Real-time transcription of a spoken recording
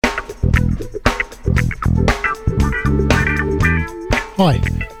Hi,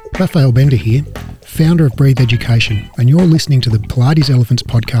 Raphael Bender here, founder of Breathe Education, and you're listening to the Pilates Elephants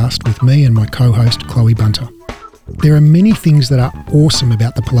podcast with me and my co-host Chloe Bunter. There are many things that are awesome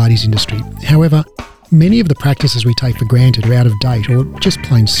about the Pilates industry. However, many of the practices we take for granted are out of date or just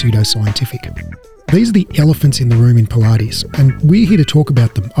plain pseudoscientific. These are the elephants in the room in Pilates, and we're here to talk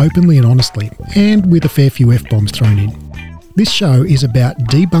about them openly and honestly, and with a fair few F-bombs thrown in. This show is about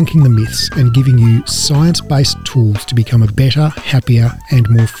debunking the myths and giving you science-based tools to become a better, happier, and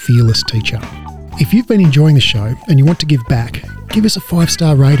more fearless teacher. If you've been enjoying the show and you want to give back, give us a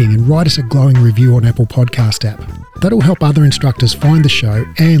 5-star rating and write us a glowing review on Apple Podcast app. That'll help other instructors find the show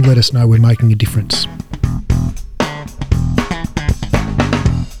and let us know we're making a difference.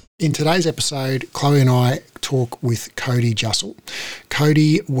 In today's episode, Chloe and I talk with Cody Jussel.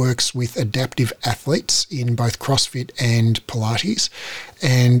 Cody works with adaptive athletes in both CrossFit and Pilates.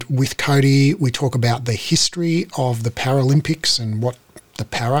 And with Cody, we talk about the history of the Paralympics and what the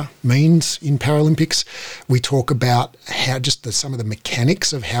para means in Paralympics. We talk about how some of the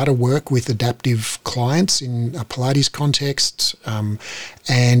mechanics of how to work with adaptive clients in a Pilates context,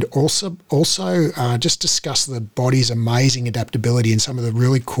 and also just discuss the body's amazing adaptability and some of the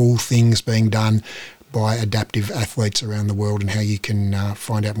really cool things being done by adaptive athletes around the world and how you can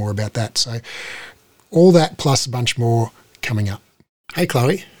find out more about that. So all that plus a bunch more coming up. Hey,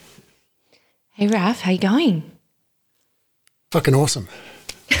 Chloe. Hey, Raph. How you going? Fucking awesome.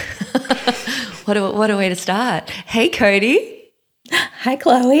 What a way to start. Hey, Cody. Hi,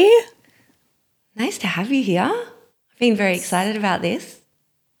 Chloe. Nice to have you here. I've been very excited about this.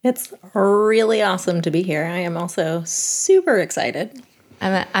 It's really awesome to be here. I am also super excited.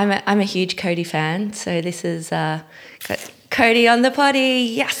 I'm a huge Cody fan, so this is Cody on the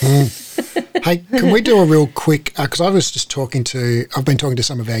potty. Yes. Hey, can we do a real quick? Because I've been talking to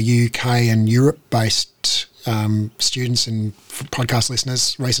some of our UK and Europe-based students and podcast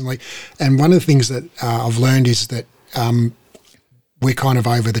listeners recently, and one of the things that I've learned is that we're kind of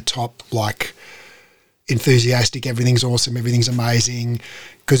over the top, like enthusiastic. Everything's awesome. Everything's amazing.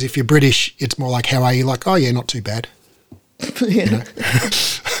 Because if you're British, it's more like, "How are you?" Like, "Oh yeah, not too bad." You know?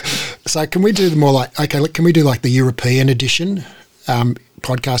 So can we do more like, okay, can we do like the European edition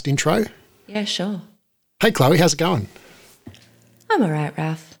podcast intro? Yeah, sure. Hey, Chloe, how's it going? I'm all right,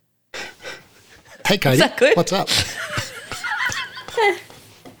 Raph. Hey, Cody. Is that good? What's up?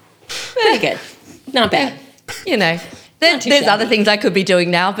 Pretty good. Not bad. You know, there's other things I could be doing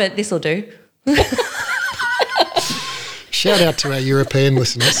now, but this will do. Shout out to our European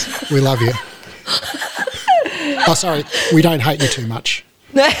listeners. We love you. Oh, sorry. We don't hate you too much.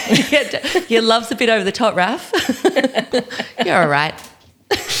 Your love's a bit over the top, Raph. You're all right.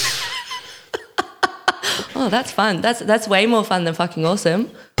 Oh, that's fun. That's way more fun than fucking awesome.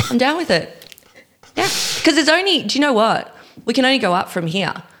 I'm down with it. Yeah, because do you know what? We can only go up from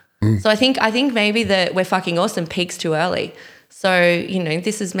here. So I think maybe that we're fucking awesome peaks too early. So, you know,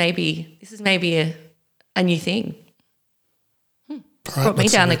 this is maybe a new thing. Right, brought me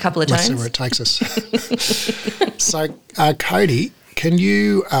down a couple of times. Let's see where it takes us. So, Cody, can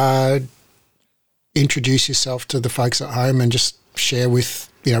you introduce yourself to the folks at home and just share with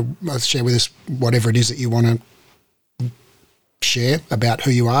us whatever it is that you want to share about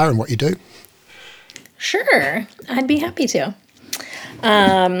who you are and what you do? Sure. I'd be happy to.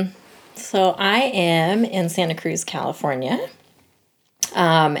 So I am in Santa Cruz, California,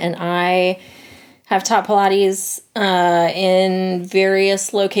 and I have taught Pilates in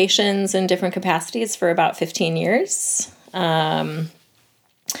various locations in different capacities for about 15 years. I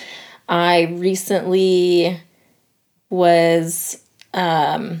recently was,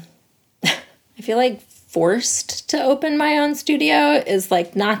 I feel like forced to open my own studio is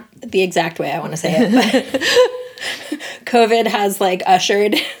like not the exact way I want to say it, but COVID has like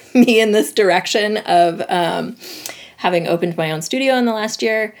ushered me in this direction of having opened my own studio in the last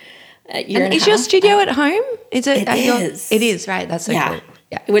year. And is your studio at home? Is it? It is, right? That's so cool.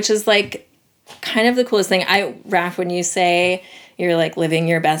 Yeah, which is like kind of the coolest thing. Raph, when you say you're like living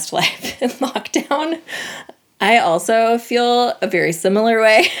your best life in lockdown, I also feel a very similar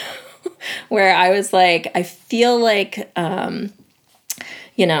way where I was like, I feel like, I'm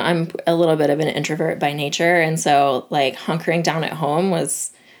a little bit of an introvert by nature. And so like hunkering down at home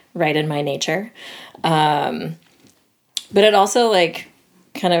was right in my nature. But it also like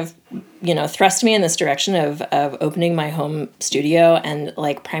kind of, thrust me in this direction of opening my home studio and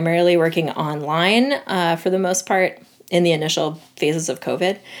like primarily working online for the most part in the initial phases of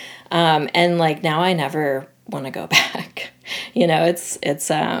COVID. And like now I never want to go back. It's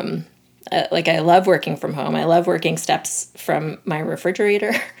like I love working from home. I love working steps from my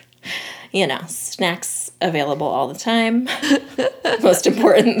refrigerator. snacks available all the time. Most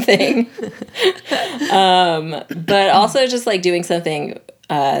important thing. But also just like doing something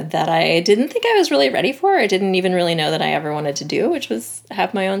that I didn't think I was really ready for. I didn't even really know that I ever wanted to do, which was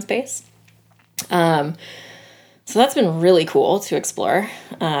have my own space. So that's been really cool to explore.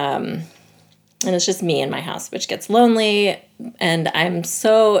 And it's just me in my house, which gets lonely. And I'm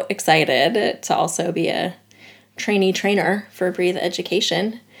so excited to also be a trainer for Breathe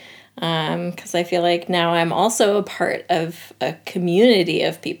Education. Because I feel like now I'm also a part of a community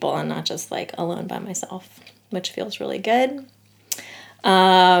of people and not just like alone by myself, which feels really good.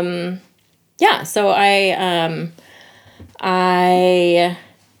 So I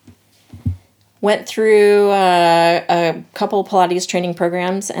went through a couple Pilates training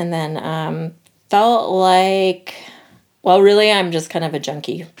programs and then felt like, well, really, I'm just kind of a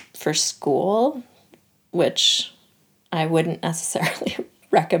junkie for school, which I wouldn't necessarily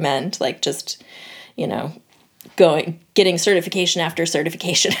recommend, like just, getting certification after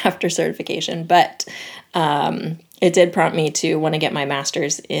certification after certification. But it did prompt me to want to get my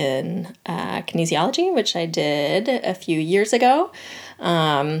master's in kinesiology, which I did a few years ago.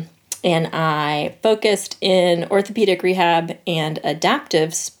 And I focused in orthopedic rehab and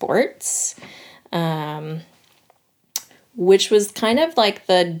adaptive sports, which was kind of like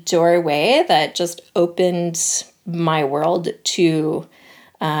the doorway that just opened my world to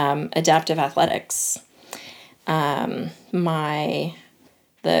adaptive athletics. The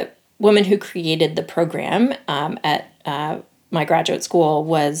woman who created the program at my graduate school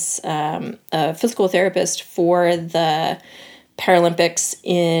was a physical therapist for the Paralympics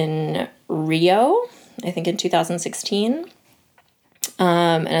in Rio, I think in 2016.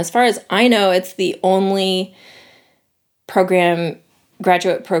 And as far as I know, it's the only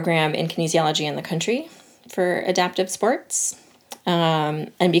graduate program in kinesiology in the country for adaptive sports.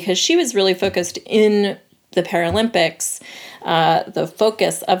 And because she was really focused in the Paralympics, the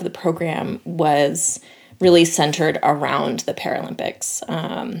focus of the program was really centered around the Paralympics.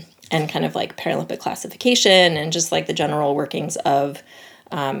 And kind of like Paralympic classification and just like the general workings of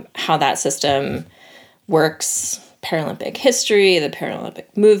how that system works, Paralympic history, the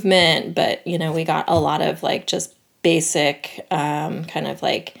Paralympic movement. But, we got a lot of like just basic kind of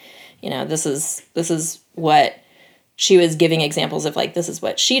like, this is what she was giving examples of, like, this is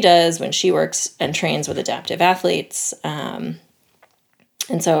what she does when she works and trains with adaptive athletes. And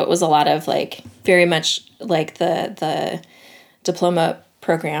so it was a lot of like very much like the diploma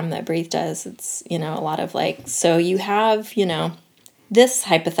program that Breathe does. It's, a lot of like, so you have, this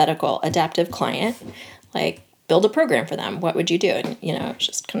hypothetical adaptive client, like build a program for them. What would you do? And, it's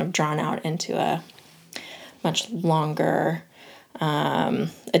just kind of drawn out into a much longer, a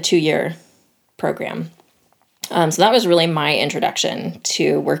 2-year program. So that was really my introduction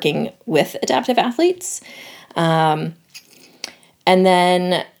to working with adaptive athletes. And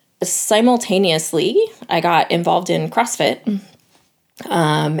then simultaneously, I got involved in CrossFit.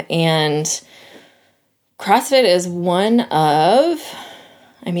 And CrossFit is one of,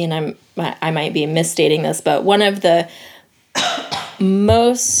 I might be misstating this, but one of the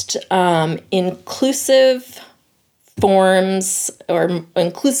most inclusive forms or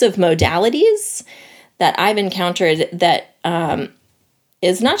inclusive modalities that I've encountered that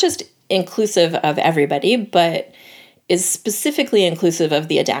is not just inclusive of everybody, but is specifically inclusive of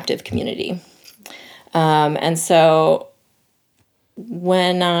the adaptive community. And so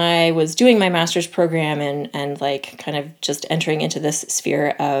when I was doing my master's program and like kind of just entering into this sphere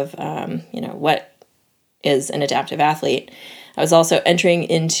of, what is an adaptive athlete, I was also entering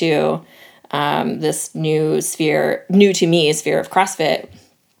into this new to me sphere of CrossFit,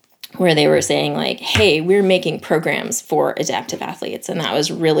 where they were saying like, hey, we're making programs for adaptive athletes. And that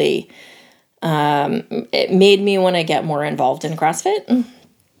was really, it made me want to get more involved in CrossFit,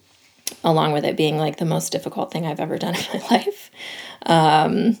 along with it being like the most difficult thing I've ever done in my life.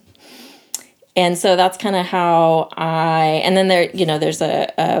 And so that's kind of how and then there's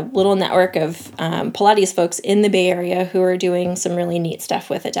a little network of Pilates folks in the Bay Area who are doing some really neat stuff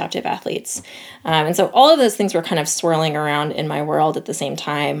with adaptive athletes. And so all of those things were kind of swirling around in my world at the same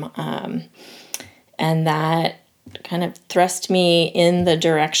time. And that kind of thrust me in the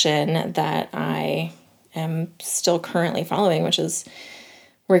direction that I am still currently following, which is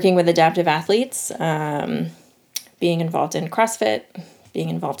working with adaptive athletes, being involved in CrossFit, being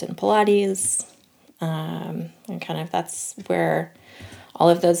involved in Pilates, and kind of that's where all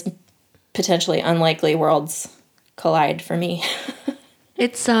of those potentially unlikely worlds collide for me.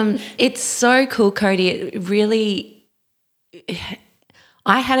 It's so cool, Cody. It really,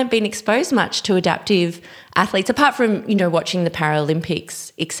 I hadn't been exposed much to adaptive athletes, apart from, watching the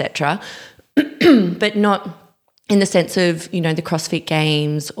Paralympics, etc., but not in the sense of, the CrossFit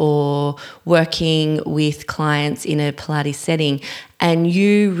Games or working with clients in a Pilates setting. And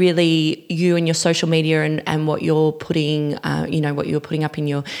you and your social media and what you're putting, what you're putting up in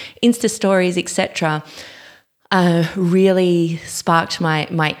your Insta stories, etc., really sparked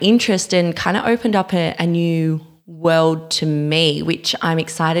my interest and kind of opened up a new world to me, which I'm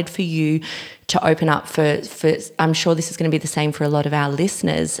excited for you to open up for. I'm sure this is going to be the same for a lot of our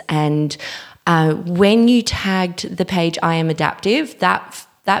listeners. And when you tagged the page I Am Adaptive, that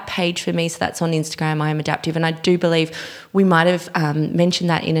page for me, so that's on Instagram, I Am Adaptive, and I do believe we might have mentioned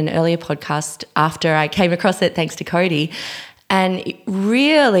that in an earlier podcast after I came across it, thanks to Cody, and it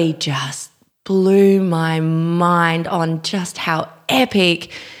really just blew my mind on just how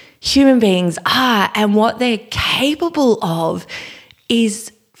epic human beings are and what they're capable of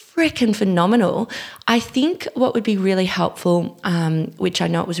is freaking phenomenal. I think what would be really helpful, which I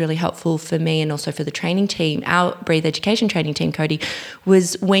know it was really helpful for me and also for the training team, our Breathe Education training team, Cody,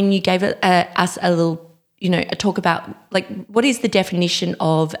 was when you gave us a little, a talk about like what is the definition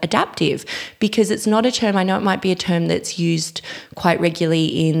of adaptive, because it's not a term, I know it might be a term that's used quite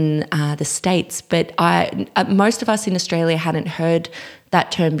regularly in the States, but most of us in Australia hadn't heard that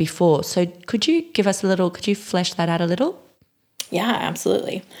term before. So could you flesh that out a little? Yeah,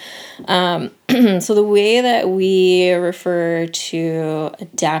 absolutely. So the way that we refer to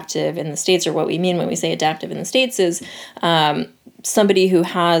adaptive in the States, or what we mean when we say adaptive in the States, is somebody who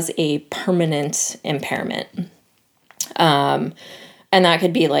has a permanent impairment. And that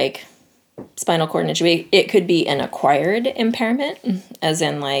could be like spinal cord injury. It could be an acquired impairment, as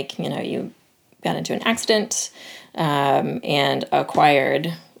in like, you got into an accident and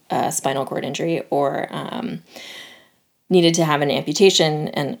acquired spinal cord injury, or needed to have an amputation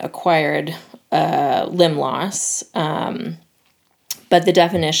and acquired limb loss. But the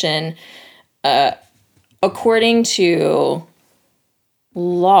definition, according to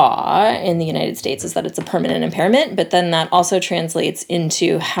law in the United States, is that it's a permanent impairment, but then that also translates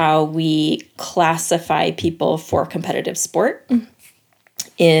into how we classify people for competitive sport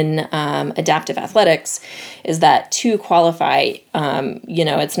in adaptive athletics, is that to qualify,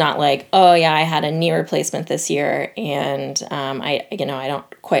 it's not like, oh yeah, I had a knee replacement this year and I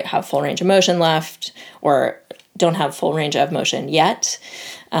don't quite have full range of motion left, or don't have full range of motion yet.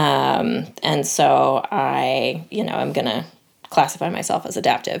 And so I'm going to classify myself as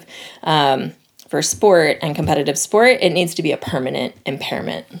adaptive. For sport and competitive sport, it needs to be a permanent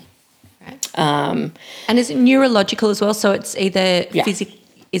impairment. Right. And is it neurological as well? So it's either physical.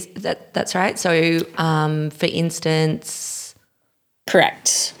 Is that's right? So, for instance,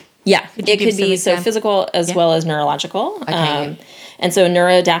 correct. Yeah, it could be so physical as well as neurological. Okay. And so,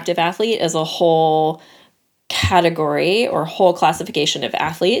 neuroadaptive athlete is a whole category or whole classification of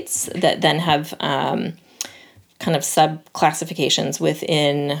athletes that then have kind of sub-classifications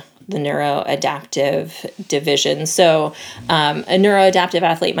within the neuroadaptive division. So, a neuroadaptive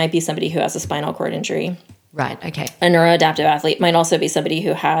athlete might be somebody who has a spinal cord injury. Right, okay. A neuroadaptive athlete might also be somebody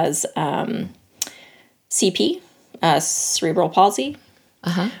who has CP, cerebral palsy,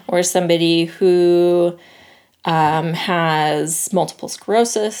 or somebody who has multiple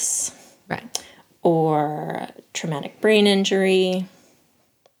sclerosis, right, or traumatic brain injury.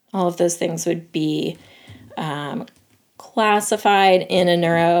 All of those things would be classified in a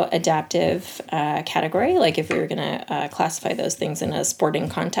neuroadaptive category, like if we were going to classify those things in a sporting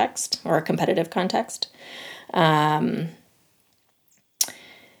context or a competitive context. And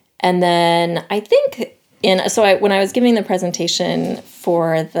then I think when I was giving the presentation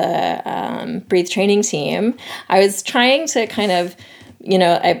for the Breathe training team, I was trying to kind of,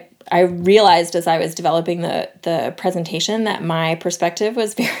 I realized as I was developing the presentation that my perspective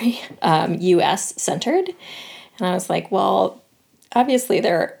was very U.S. centered. And I was like, well, obviously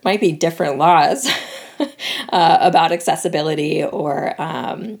there might be different laws about accessibility or,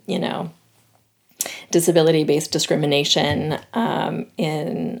 disability-based discrimination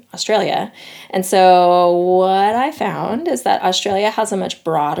in Australia. And so what I found is that Australia has a much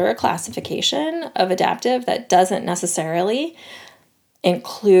broader classification of adaptive that doesn't necessarily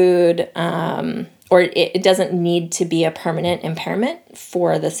include, or it doesn't need to be a permanent impairment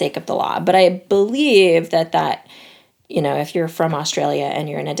for the sake of the law. But I believe that if you're from Australia and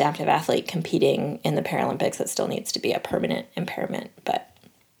you're an adaptive athlete competing in the Paralympics, it still needs to be a permanent impairment. But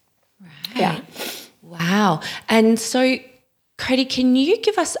yeah. Wow. And so, Cody, can you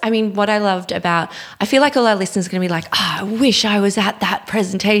give us, what I loved about, I feel like all our listeners are going to be like, I wish I was at that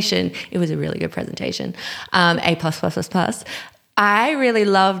presentation. It was a really good presentation. A++++. I really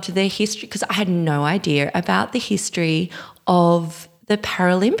loved the history because I had no idea about the history of the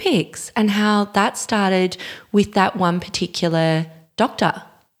Paralympics and how that started with that one particular doctor.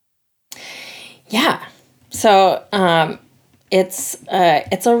 Yeah. So it's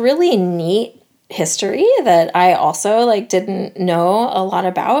a really neat history that I also didn't know a lot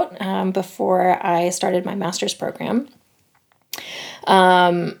about before I started my master's program.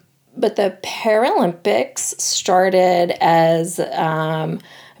 But the Paralympics started as, I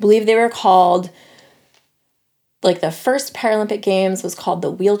believe they were called, the first Paralympic Games was called the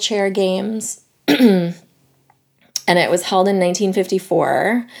Wheelchair Games. And it was held in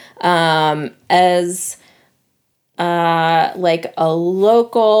 1954 as a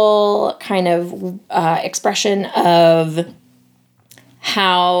local kind of expression of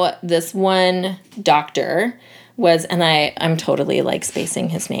how this one doctor was, and I'm totally spacing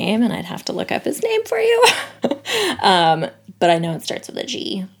his name, and I'd have to look up his name for you. But I know it starts with a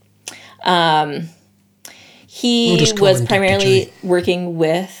G. He was primarily working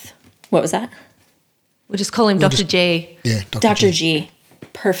with, what was that? We'll just call him Dr. G. Yeah, Dr. G.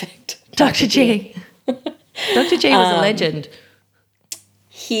 Perfect. Dr. G. Dr. G was a legend.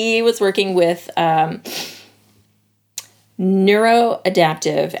 He was working with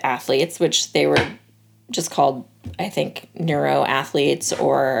neuroadaptive athletes, which they were just called, I think, neuro athletes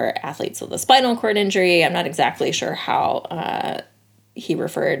or athletes with a spinal cord injury. I'm not exactly sure how he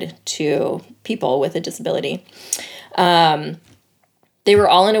referred to people with a disability. They were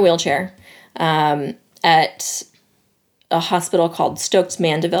all in a wheelchair at a hospital called Stokes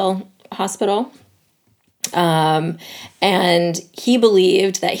Mandeville Hospital. And he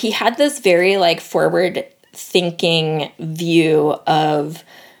believed that he had this very forward thinking view of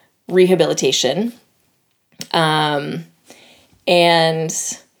rehabilitation. And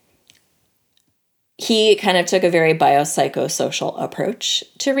he kind of took a very biopsychosocial approach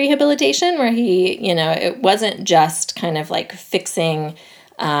to rehabilitation where he, it wasn't just kind of fixing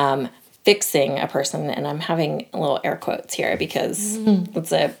a person, and I'm having little air quotes here because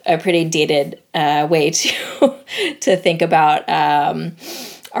it's a pretty dated way to think about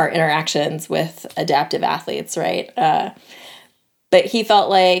our interactions with adaptive athletes, right? But he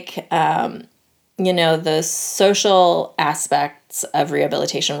felt the social aspects of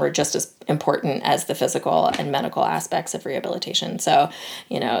rehabilitation were just as important as the physical and medical aspects of rehabilitation. So,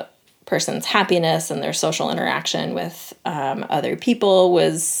 person's happiness and their social interaction with other people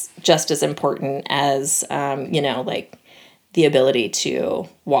was just as important as, the ability to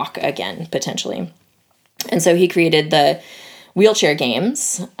walk again, potentially. And so he created the Wheelchair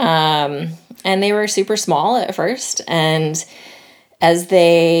Games, and they were super small at first. And as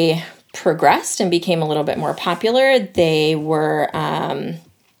they progressed and became a little bit more popular, they were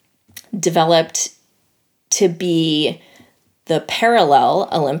developed to be the parallel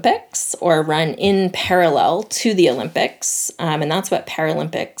Olympics, or run in parallel to the Olympics. And that's what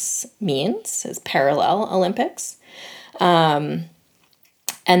Paralympics means, is parallel Olympics. And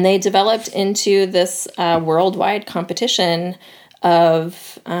they developed into this worldwide competition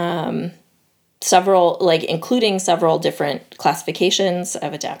of several, including several different classifications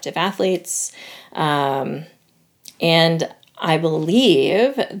of adaptive athletes. And I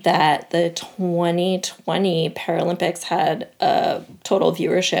believe that the 2020 Paralympics had a total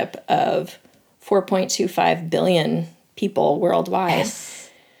viewership of 4.25 billion people worldwide.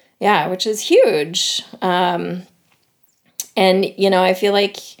 Yes. Yeah, which is huge. And, I feel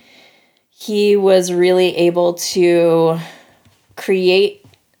like he was really able to create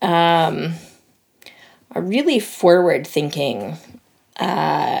a really forward-thinking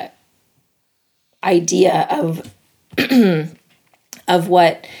idea of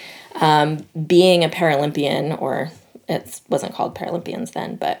what being a Paralympian, or it wasn't called Paralympians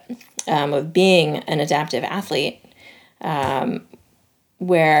then, but of being an adaptive athlete,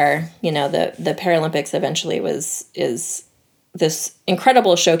 where the Paralympics eventually is this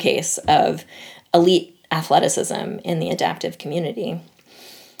incredible showcase of elite athleticism in the adaptive community.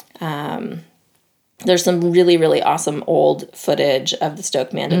 There's some really, really awesome old footage of the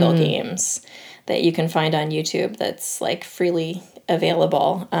Stoke Mandeville Games that you can find on YouTube that's freely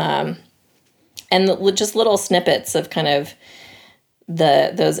available. And just little snippets of kind of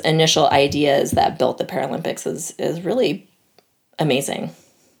those initial ideas that built the Paralympics is really amazing,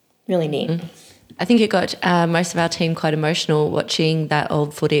 really neat. I think it got most of our team quite emotional watching that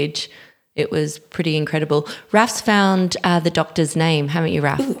old footage. It was pretty incredible. Raf's found the doctor's name, haven't you,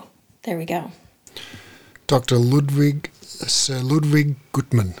 Raf? Ooh, there we go. Sir Ludwig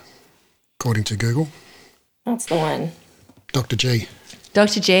Gutmann, according to Google. That's the one. Dr. G.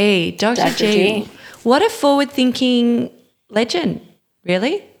 Dr. G. Dr. G. What a forward-thinking, legend,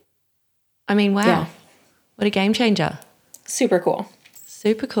 really. I mean, wow. Yeah. What a game changer. Super cool.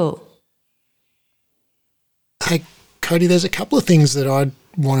 Super cool. Hey, Cody, there's a couple of things that I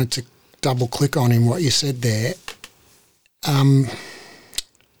wanted to double click on in what you said there. I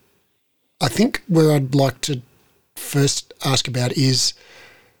think where I'd like to first ask about is,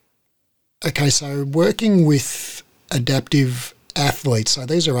 okay, so working with adaptive athletes, so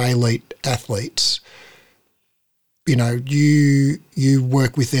these are elite athletes, you know, you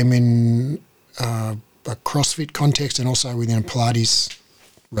work with them in a CrossFit context and also within a Pilates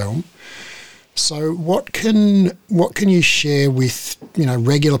realm. So what can you share with, you know,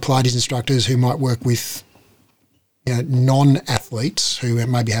 regular Pilates instructors who might work with, you know, non-athletes who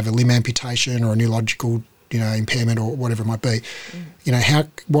maybe have a limb amputation or a neurological, you know, impairment or whatever it might be? You know,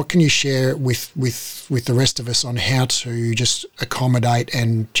 what can you share with the rest of us on how to just accommodate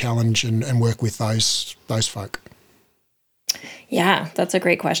and challenge and work with those folk? Yeah, that's a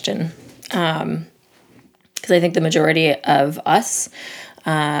great question. Because I think the majority of us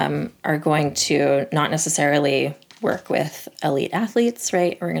are going to not necessarily work with elite athletes,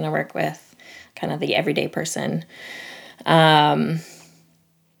 right? We're going to work with kind of the everyday person. And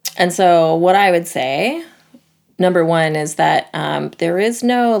so what I would say, number one, is that there's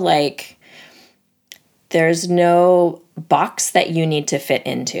no box that you need to fit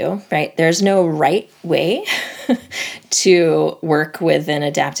into, right? There's no right way to work with an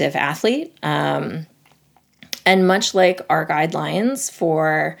adaptive athlete. And much like our guidelines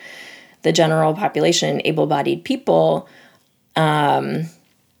for the general population, able-bodied people,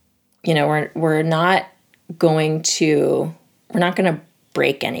 you know, we're not going to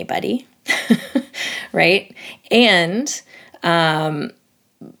break anybody, right? And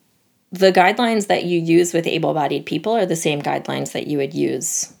the guidelines that you use with able-bodied people are the same guidelines that you would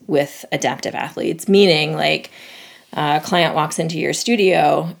use with adaptive athletes, meaning like a client walks into your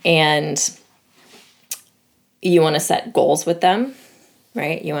studio and you want to set goals with them,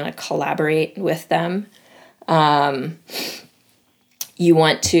 right? You want to collaborate with them. You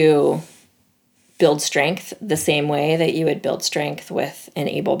want to build strength the same way that you would build strength with an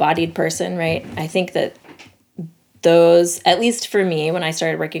able-bodied person, right? I think that those, at least for me, when I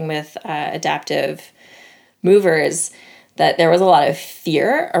started working with adaptive movers, that there was a lot of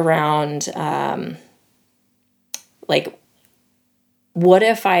fear around, like, what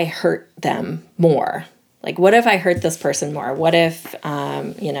if I hurt them more? Like, what if I hurt this person more? What if,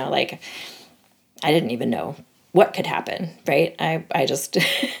 you know, like, I didn't even know what could happen, right? I just,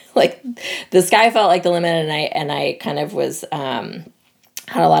 like, the sky felt like the limit, and I kind of was, had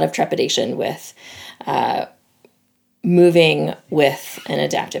a lot of trepidation with moving with an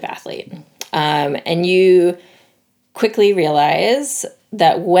adaptive athlete. And you quickly realize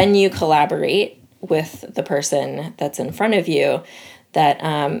that when you collaborate with the person that's in front of you, that,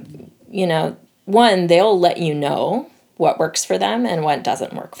 you know, one, they'll let you know what works for them and what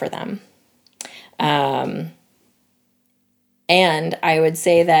doesn't work for them. And I would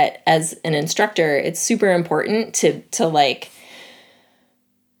say that as an instructor, it's super important to like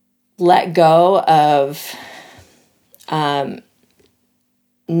let go of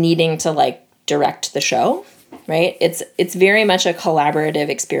needing to like direct the show, right? It's very much a collaborative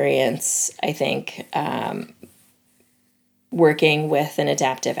experience, I think, working with an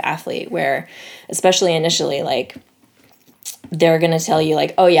adaptive athlete, where especially initially, like, they're going to tell you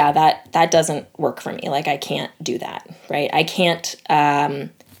like, oh yeah, that doesn't work for me. Like, I can't do that, right? I can't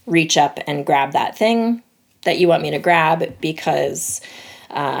reach up and grab that thing that you want me to grab because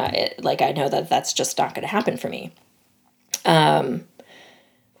like, I know that that's just not going to happen for me.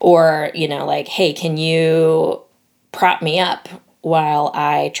 Or, you know, like, hey, can you prop me up while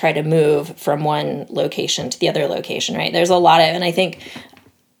I try to move from one location to the other location, right? There's a lot of, and I think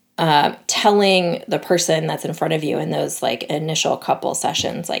telling the person that's in front of you in those like initial couple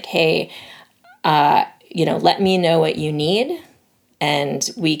sessions, like, hey, you know, let me know what you need and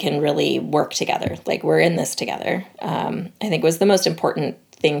we can really work together. Like, we're in this together. I think was the most important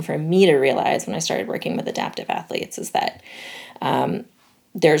thing for me to realize when I started working with adaptive athletes is that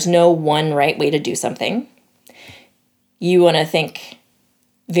there's no one right way to do something. You want to think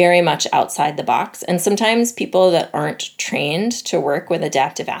very much outside the box. And sometimes people that aren't trained to work with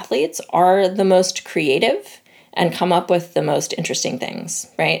adaptive athletes are the most creative and come up with the most interesting things,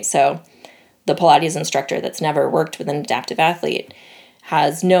 right? So the Pilates instructor that's never worked with an adaptive athlete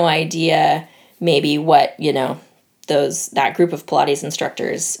has no idea maybe what, you know, that group of Pilates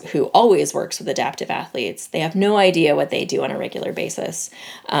instructors who always works with adaptive athletes, they have no idea what they do on a regular basis.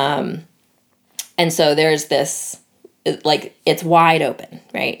 And so there's this, like, it's wide open,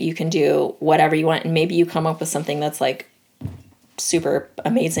 right? You can do whatever you want, and maybe you come up with something that's like super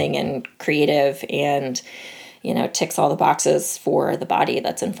amazing and creative and, you know, ticks all the boxes for the body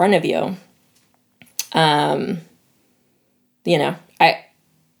that's in front of you. You know,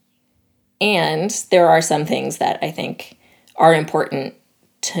 and there are some things that I think are important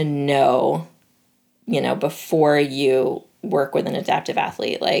to know, you know, before you work with an adaptive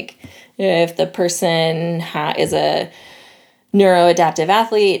athlete. Like if the person is a neuroadaptive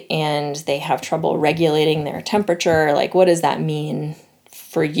athlete and they have trouble regulating their temperature, like what does that mean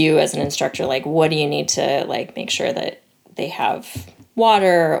for you as an instructor? Like what do you need to like make sure that they have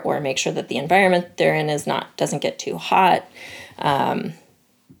water, or make sure that the environment they're in doesn't get too hot.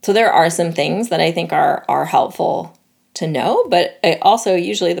 So there are some things that I think are helpful to know, but also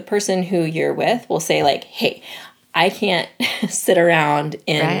usually the person who you're with will say like, hey, I can't sit around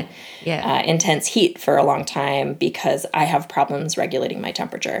in intense heat for a long time because I have problems regulating my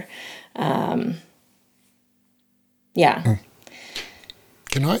temperature. Yeah.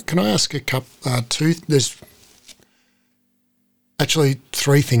 Can I ask a couple, there's actually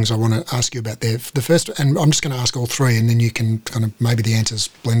three things I want to ask you about there. The first, and I'm just going to ask all three and then you can kind of, maybe the answers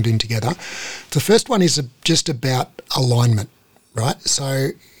blend in together. The first one is just about alignment, right? So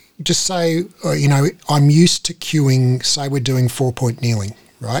just say, you know, I'm used to cueing, say we're doing 4-point kneeling,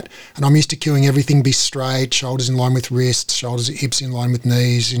 right? And I'm used to cueing everything be straight, shoulders in line with wrists, shoulders, hips in line with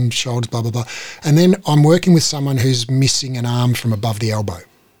knees, and shoulders, blah, blah, blah. And then I'm working with someone who's missing an arm from above the elbow,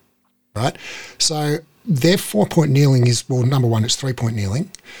 right? So their 4-point kneeling is, well, number one, it's 3-point kneeling,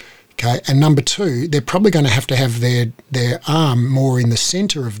 okay? And number two, they're probably going to have their arm more in the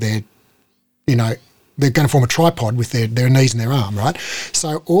centre of their, you know, they're going to form a tripod with their knees and their arm, right?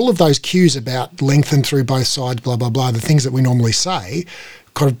 So all of those cues about lengthen through both sides, blah, blah, blah, the things that we normally say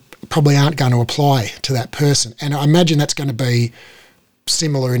kind of probably aren't going to apply to that person. And I imagine that's going to be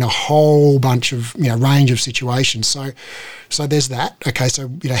similar in a whole bunch of, you know, range of situations. So there's that. Okay,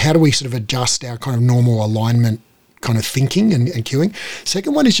 so, you know, how do we sort of adjust our kind of normal alignment kind of thinking and cueing?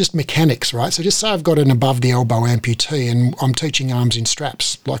 Second one is just mechanics, right? So just say I've got an above the elbow amputee and I'm teaching arms in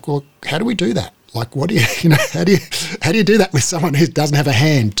straps. Like, well, how do we do that? Like, what do you know, how do you do that with someone who doesn't have a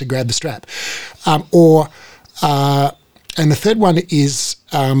hand to grab the strap? And the third one is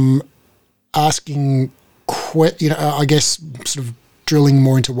asking, you know, I guess sort of drilling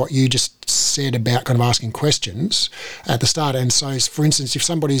more into what you just said about kind of asking questions at the start. And so, for instance, if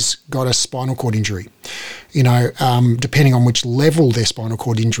somebody's got a spinal cord injury, you know, depending on which level their spinal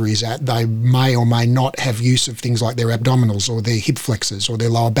cord injury is at, they may or may not have use of things like their abdominals or their hip flexors or their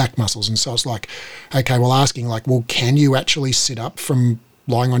lower back muscles. And so it's like, okay, well, asking like, well, can you actually sit up from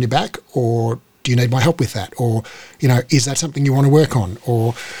lying on your back, or do you need my help with that? Or, you know, is that something you want to work on?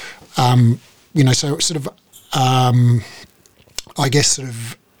 Or, you know, so sort of, I guess sort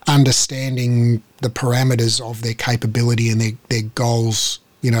of understanding the parameters of their capability and their goals,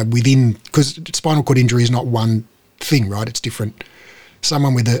 you know, within, because spinal cord injury is not one thing, right? It's different.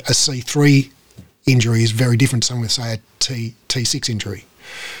 Someone with a C3 injury is very different to someone with, say, a T6 injury.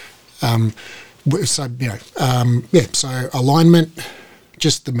 So, you know, so alignment,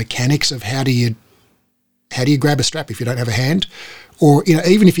 just the mechanics of how do you grab a strap if you don't have a hand? Or, you know,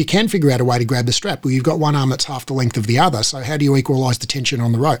 even if you can figure out a way to grab the strap, well, you've got one arm that's half the length of the other. So how do you equalise the tension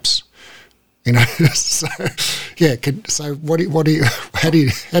on the ropes? You know, so yeah. So how do you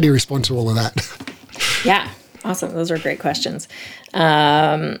respond to all of that? Yeah, awesome. Those are great questions.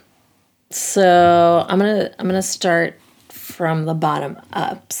 So I'm gonna start from the bottom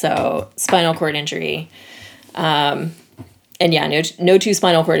up. So spinal cord injury. And yeah, no two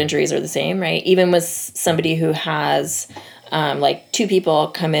spinal cord injuries are the same, right? Even with somebody who has, like two people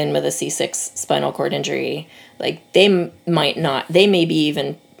come in with a C6 spinal cord injury, like they may be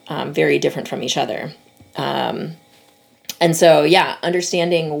even very different from each other. And so, yeah,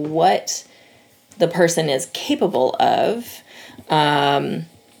 understanding what the person is capable of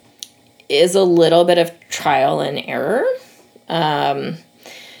is a little bit of trial and error.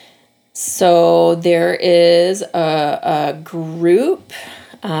 So there is a group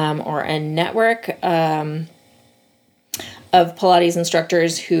or a network of Pilates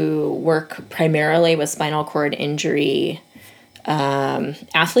instructors who work primarily with spinal cord injury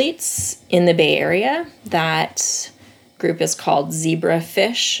athletes in the Bay Area. That group is called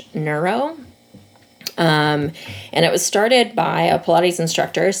Zebrafish Neuro. And it was started by a Pilates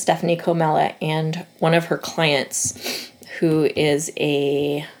instructor, Stephanie Comella, and one of her clients who is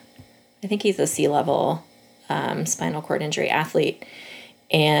I think he's a C-level spinal cord injury athlete.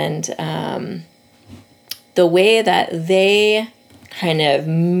 And the way that they kind of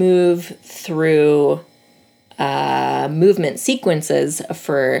move through movement sequences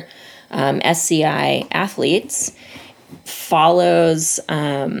for SCI athletes follows,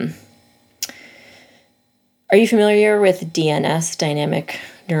 are you familiar with DNS, dynamic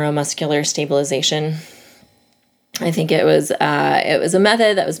neuromuscular stabilization? I think it was a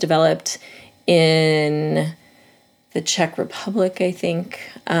method that was developed in the Czech Republic, I think,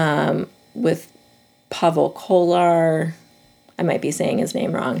 with Pavel Kolar. I might be saying his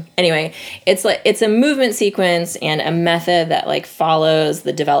name wrong. Anyway, it's a movement sequence and a method that like follows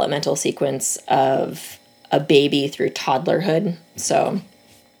the developmental sequence of a baby through toddlerhood. So,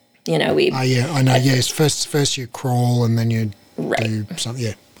 we. Yeah, I know. Yes, first you crawl and then you do something.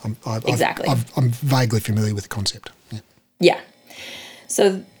 Yeah, Exactly. I'm vaguely familiar with the concept. Yeah. Yeah.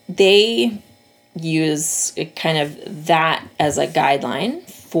 So they use kind of that as a guideline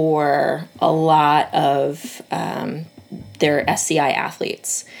for a lot of their SCI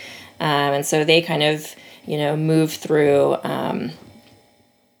athletes. And so they kind of, move through,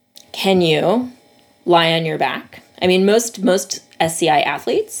 can you lie on your back? I mean, most SCI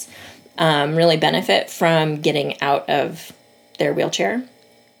athletes really benefit from getting out of their wheelchair.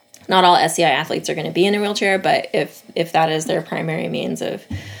 Not all SCI athletes are going to be in a wheelchair, but if that is their primary means of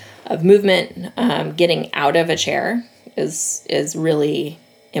movement, getting out of a chair is really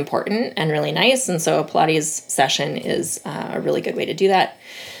important and really nice. And so a Pilates session is a really good way to do that.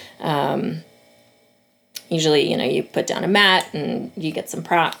 Usually, you put down a mat and you get some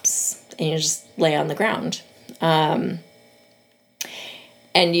props and you just lay on the ground.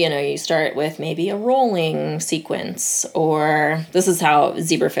 And, you start with maybe a rolling sequence, or this is how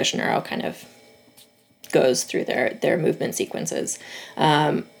zebrafish neuro kind of goes through their movement sequences.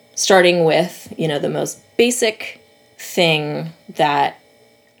 Starting with, the most basic thing that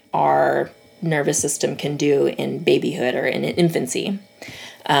our nervous system can do in babyhood or in infancy,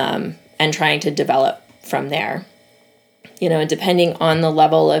 and trying to develop from there. And depending on the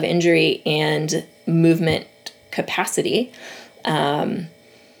level of injury and movement capacity,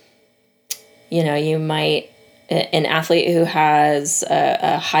 you might, an athlete who has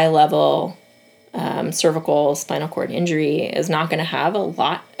a high level cervical spinal cord injury is not going to have a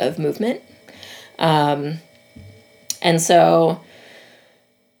lot of movement. And so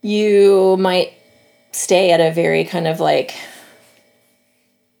you might stay at a very kind of like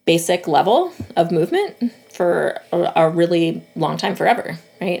basic level of movement for a really long time, forever,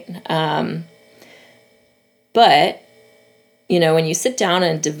 right? But, when you sit down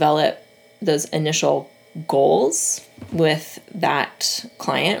and develop those initial goals with that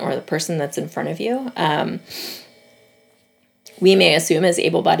client or the person that's in front of you, we may assume as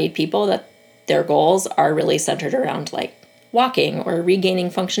able-bodied people that their goals are really centered around like walking or regaining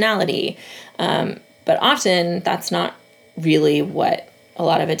functionality. But often that's not really what a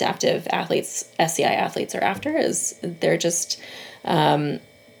lot of adaptive athletes, SCI athletes, are after. Is they're just,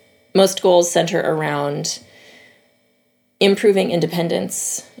 most goals center around improving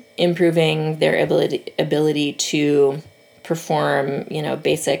independence, improving their ability to perform,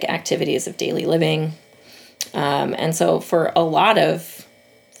 basic activities of daily living. And so for a lot of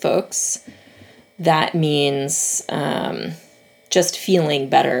folks, that means just feeling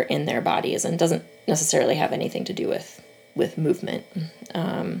better in their bodies, and doesn't necessarily have anything to do with movement.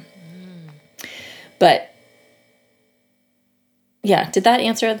 But yeah, did that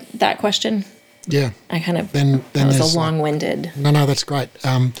answer that question? Yeah. I kind of, then that was a long-winded. No, that's great.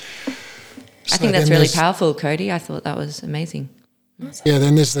 I think that's really powerful, Cody. I thought that was amazing. Yeah,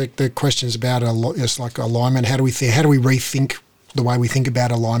 then there's the questions about just like alignment. How do we rethink the way we think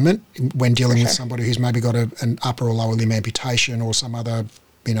about alignment when dealing with somebody who's maybe got an upper or lower limb amputation or some other,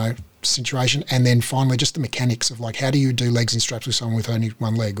 situation? And then finally, just the mechanics of like, how do you do legs in straps with someone with only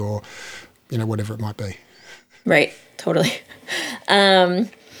one leg, or, whatever it might be. Right. Totally.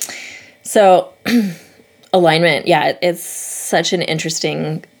 So alignment, yeah, it's such an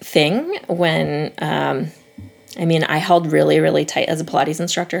interesting thing when, I held really, really tight as a Pilates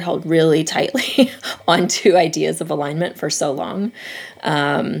instructor, held really tightly onto ideas of alignment for so long,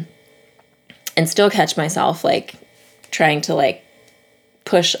 and still catch myself like trying to like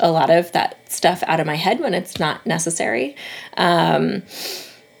push a lot of that stuff out of my head when it's not necessary.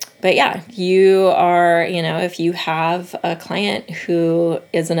 But yeah, you are, if you have a client who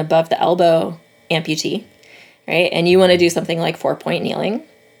is an above the elbow amputee, right, and you want to do something like 4-point kneeling,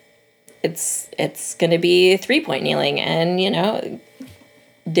 it's going to be 3-point kneeling, and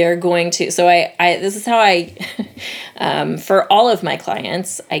they're going to. So I this is how I for all of my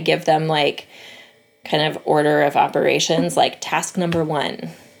clients, I give them like kind of order of operations, like task number 1.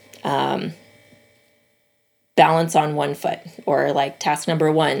 Balance on one foot, or like task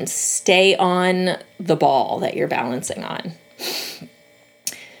number 1, stay on the ball that you're balancing on,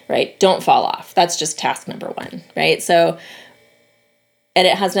 right? Don't fall off. That's just task number 1, right? So, and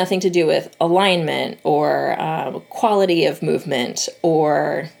it has nothing to do with alignment or quality of movement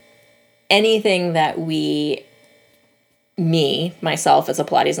or anything that myself as a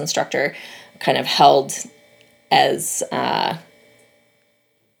Pilates instructor, kind of held as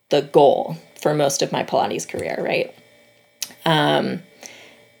the goal for most of my Pilates career, right?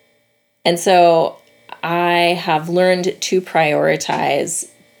 And so I have learned to prioritize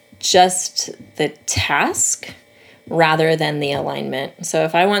just the task rather than the alignment. So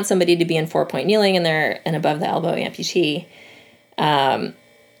if I want somebody to be in 4-point kneeling and they're an above the elbow amputee,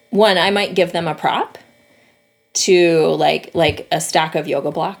 one, I might give them a prop to like a stack of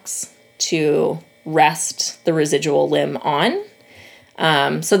yoga blocks to rest the residual limb on,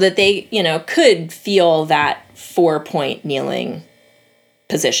 so that they, could feel that 4-point kneeling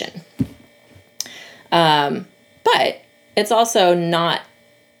position. But it's also not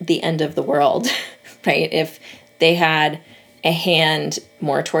the end of the world, right? If they had a hand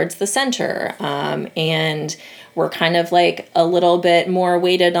more towards the center, and we're kind of like a little bit more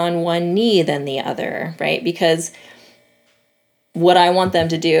weighted on one knee than the other, right? Because what I want them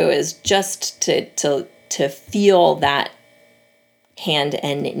to do is just to feel that hand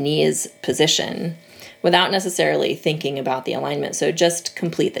and knees position without necessarily thinking about the alignment. So just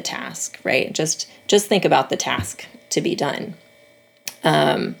complete the task, right? Just think about the task to be done.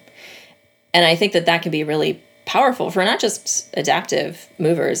 And I think that can be really powerful for not just adaptive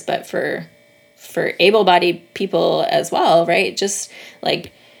movers, but for able-bodied people as well, right? Just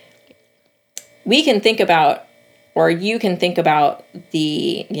like we can think about, or you can think about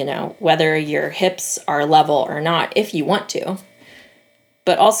the, whether your hips are level or not, if you want to,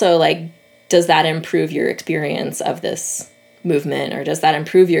 but also like, does that improve your experience of this movement, or does that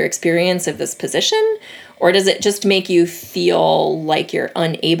improve your experience of this position? Or does it just make you feel like you're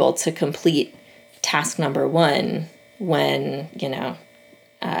unable to complete task number 1 when,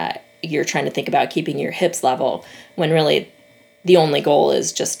 you're trying to think about keeping your hips level, when really the only goal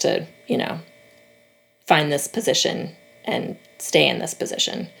is just to, find this position and stay in this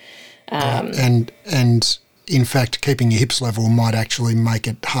position. And in fact, keeping your hips level might actually make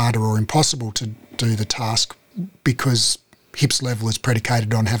it harder or impossible to do the task, because hips level is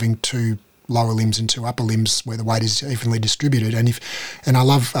predicated on having 2 lower limbs and 2 upper limbs where the weight is evenly distributed. And I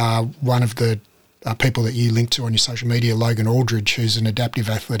love one of the people that you link to on your social media, Logan Aldridge, who's an adaptive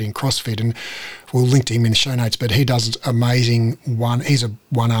athlete in CrossFit, and we'll link to him in the show notes, but he does amazing he's a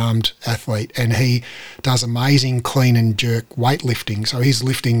one-armed athlete, and he does amazing clean and jerk weightlifting. So he's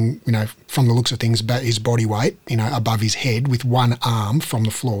lifting, from the looks of things, about his body weight, above his head with one arm from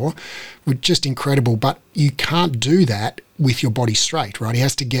the floor, which just incredible. But you can't do that with your body straight, right? He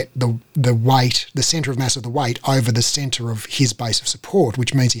has to get the weight, the center of mass of the weight, over the center of his base of support,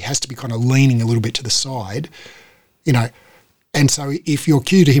 which means he has to be kind of leaning a little bit to the side, And so if your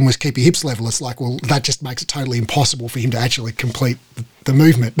cue to him was keep your hips level, it's like, well, that just makes it totally impossible for him to actually complete the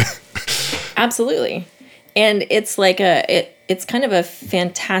movement. Absolutely. And it's like it's kind of a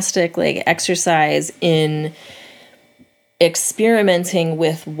fantastic like exercise in experimenting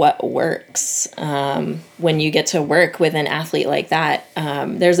with what works. When you get to work with an athlete like that,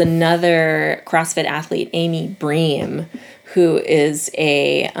 there's another CrossFit athlete, Amy Bream, who is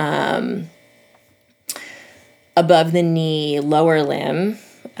a above the knee lower limb.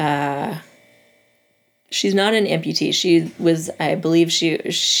 She's not an amputee. She was, I believe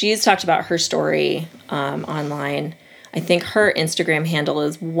she's talked about her story online. I think her Instagram handle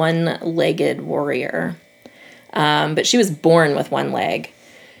is One-Legged Warrior. But she was born with one leg.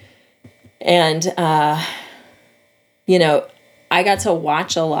 And, I got to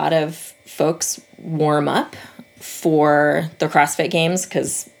watch a lot of folks warm up for the CrossFit Games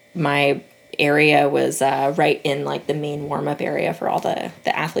because my area was right in like the main warm-up area for all the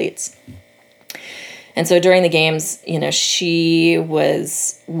athletes. And so during the games, she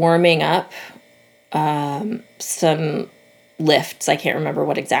was warming up some lifts. I can't remember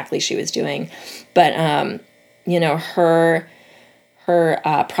what exactly she was doing, but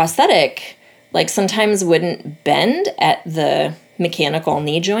her prosthetic like sometimes wouldn't bend at the mechanical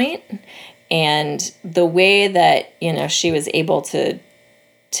knee joint, and the way that she was able to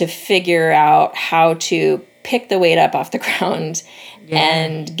figure out how to pick the weight up off the ground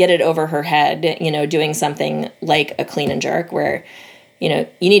and get it over her head, doing something like a clean and jerk where, you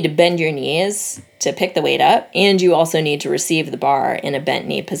need to bend your knees to pick the weight up, and you also need to receive the bar in a bent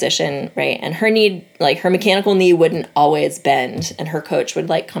knee position, right? And her knee, like her mechanical knee wouldn't always bend, and her coach would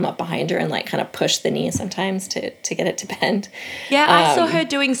like come up behind her and like kind of push the knee sometimes to get it to bend. Yeah, I saw her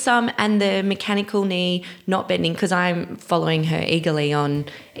doing some, and the mechanical knee not bending, because I'm following her eagerly on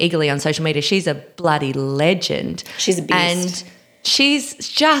social media. She's a bloody legend. She's a beast. And she's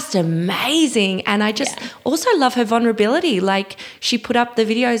just amazing. And I just also love her vulnerability. Like, she put up the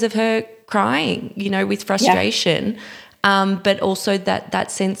videos of her crying, with frustration, but also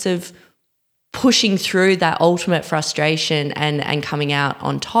that sense of pushing through that ultimate frustration and coming out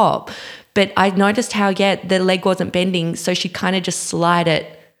on top. But I noticed how, the leg wasn't bending, so she kind of just slide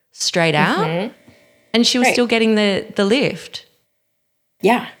it straight out, and she was still getting the lift.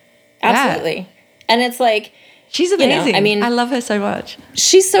 Yeah, absolutely. Yeah. And it's like, she's amazing. I love her so much.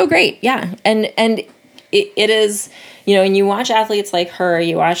 She's so great. Yeah. And it is, and you watch athletes like her,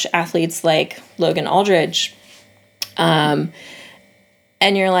 you watch athletes like Logan Aldridge, and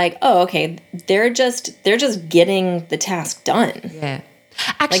you're like, oh, okay, they're just getting the task done. Yeah.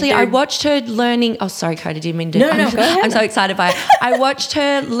 Actually, I watched her learning. Oh, sorry, Cody, didn't mean to. No, go ahead. I'm so excited by it. I watched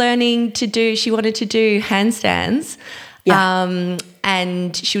her learning she wanted to do handstands. Yeah.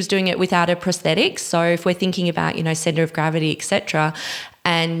 And she was doing it without a prosthetic. So if we're thinking about, center of gravity, etc.,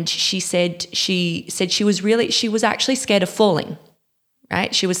 and she said she was actually scared of falling,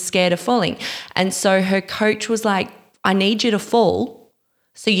 right? She was scared of falling. And so her coach was like, I need you to fall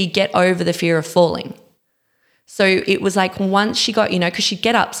so you get over the fear of falling. So it was like, once she got, because she'd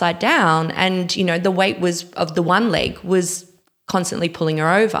get upside down and, the weight of the one leg was constantly pulling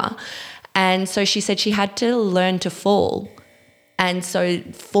her over. And so she said she had to learn to fall. And so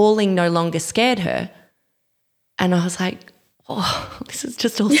falling no longer scared her. And I was like, oh, this is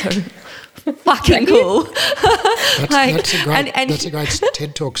just also fucking cool. That's a great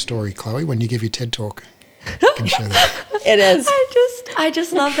TED Talk story, Chloe, when you give your TED Talk. You can share that. It is. I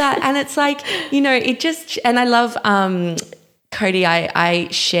just love that. And it's like, and I love Cody, I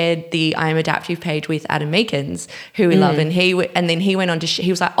shared the I Am Adaptive page with Adam Meekins, who we love, and then he went on to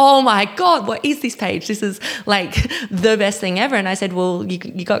he was like, oh my God, what is this page? This is like the best thing ever. And I said, well,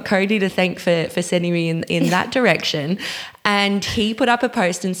 you got Cody to thank for sending me in that direction. And he put up a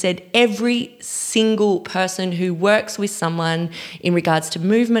post and said, every single person who works with someone in regards to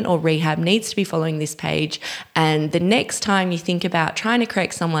movement or rehab needs to be following this page. And the next time you think about trying to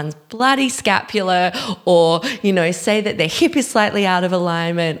correct someone's bloody scapula, or, say that their hip is slightly out of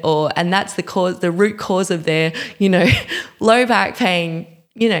alignment, and that's the root cause of their, low back pain,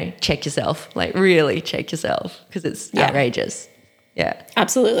 check yourself, like really check yourself, because it's outrageous. Yeah.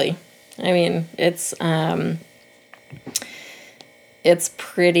 Absolutely. It's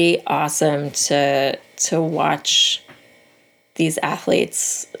pretty awesome to watch these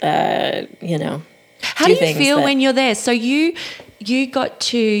athletes, How do you feel when you're there? So you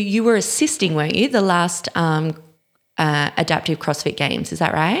were assisting, weren't you, the last Adaptive CrossFit Games, is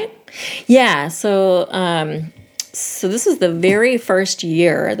that right? Yeah. So this is the very first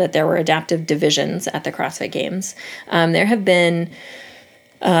year that there were adaptive divisions at the CrossFit Games. There have been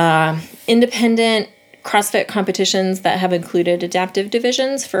independent CrossFit competitions that have included adaptive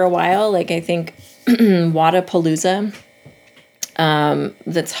divisions for a while. Like, I think Wodapalooza,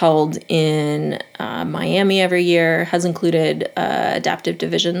 that's held in Miami every year, has included adaptive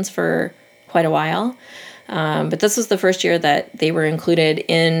divisions for quite a while. But this was the first year that they were included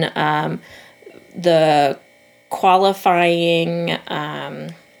in the qualifying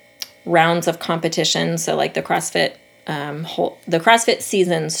rounds of competition. So like the CrossFit the CrossFit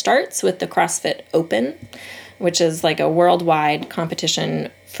season starts with the CrossFit Open, which is like a worldwide competition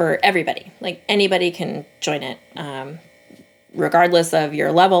for everybody. Like, anybody can join it, regardless of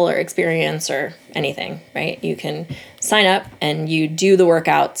your level or experience or anything, right? You can sign up and you do the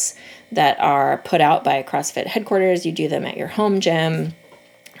workouts that are put out by CrossFit headquarters. You do them at your home gym,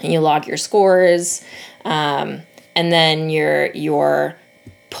 and you log your scores, and then you're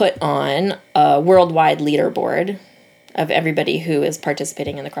put on a worldwide leaderboard of everybody who is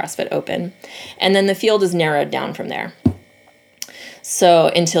participating in the CrossFit Open. And then the field is narrowed down from there. So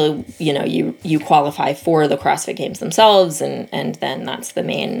until, you qualify for the CrossFit Games themselves, and then that's the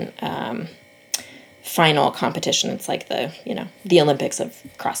main final competition. It's like the Olympics of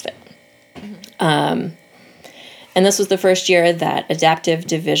CrossFit. And this was the first year that adaptive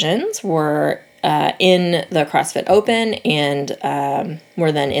divisions were in the CrossFit Open and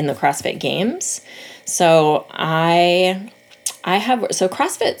were then in the CrossFit Games. So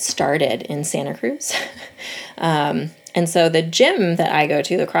CrossFit started in Santa Cruz. And so the gym that I go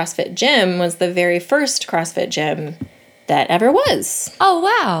to, the CrossFit gym, was the very first CrossFit gym that ever was. Oh,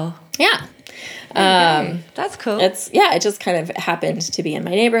 wow. Yeah. That's cool. It just kind of happened to be in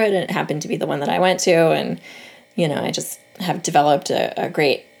my neighborhood, and it happened to be the one that I went to. And, I just have developed a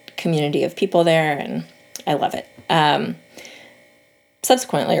great community of people there, and I love it.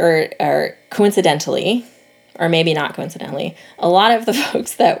 Subsequently, or coincidentally, or maybe not coincidentally, a lot of the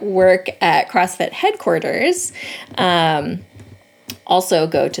folks that work at CrossFit headquarters also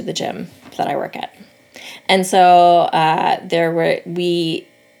go to the gym that I work at. And so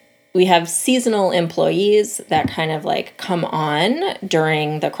we have seasonal employees that kind of like come on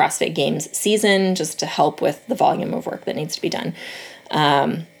during the CrossFit Games season just to help with the volume of work that needs to be done.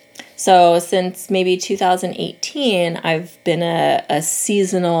 So since maybe 2018, I've been a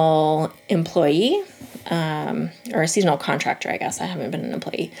seasonal employee, or a seasonal contractor, I guess. I haven't been an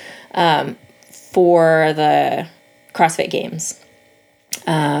employee, for the CrossFit Games.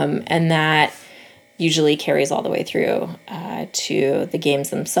 And that usually carries all the way through to the games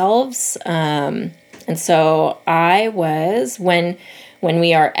themselves. And so I was, when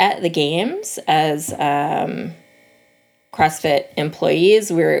we are at the games as CrossFit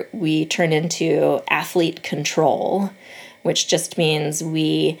employees, we turn into athlete control, which just means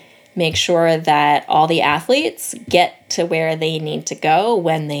we make sure that all the athletes get to where they need to go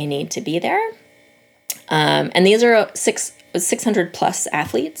when they need to be there. And these are 600 plus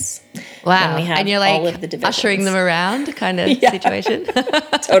athletes. Wow. And we have and you're all like of the divisions. ushering them around kind of situation.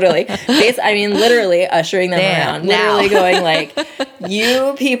 Totally. Literally ushering them around. Now. Literally going like,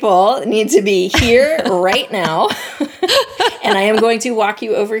 you people need to be here right now. And I am going to walk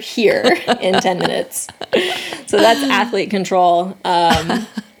you over here in 10 minutes. So that's athlete control.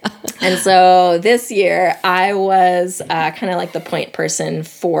 And so this year I was kind of like the point person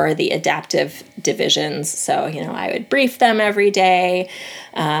for the adaptive divisions. So, I would brief them every day.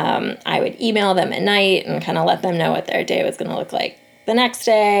 I would email them at night and kind of let them know what their day was going to look like the next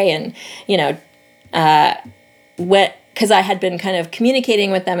day. And, because I had been kind of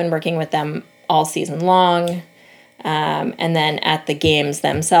communicating with them and working with them all season long. And then at the games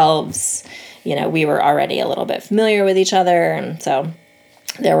themselves, we were already a little bit familiar with each other. And so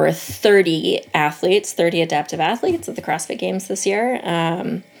there were 30 adaptive athletes at the CrossFit Games this year,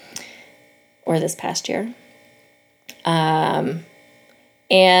 or this past year. And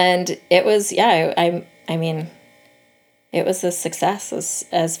it was, I mean, it was a success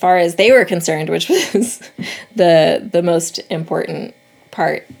as far as they were concerned, which was the most important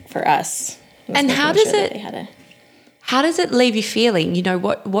part for us. And how does it leave you feeling,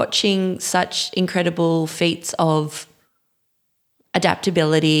 watching such incredible feats of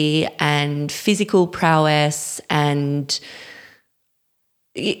adaptability and physical prowess, and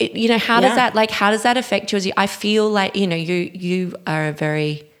how does that affect you? I feel like you are a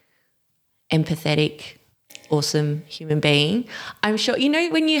very empathetic, awesome human being. I'm sure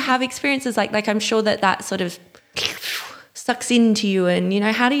when you have experiences like I'm sure that sort of sucks into you, and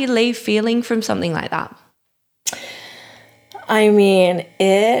how do you leave feeling from something like that? I mean,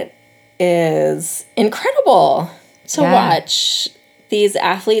 it is incredible to watch these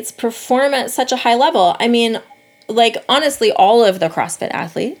athletes perform at such a high level. I mean, honestly, all of the CrossFit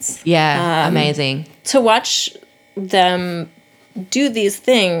athletes. Yeah, amazing. To watch them do these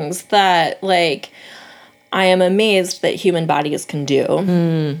things that, I am amazed that human bodies can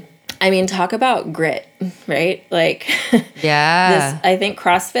do. I mean, talk about grit, right? Yeah. I think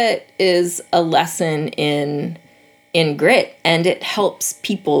CrossFit is a lesson in grit, and it helps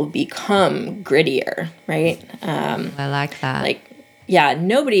people become grittier, right? I like that.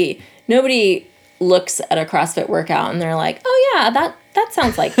 Nobody looks at a CrossFit workout and they're like, oh yeah, that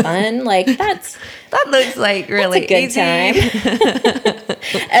sounds like fun. that looks like really that's a good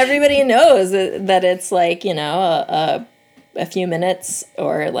time. Everybody knows that it's a few minutes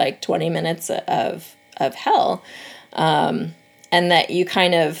or 20 minutes of hell. And that you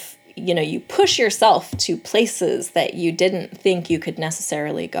kind of, you push yourself to places that you didn't think you could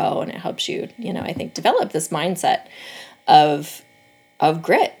necessarily go. And it helps you, I think, develop this mindset of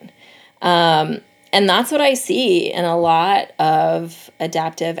grit. And that's what I see in a lot of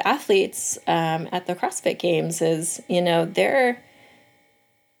adaptive athletes at the CrossFit Games is,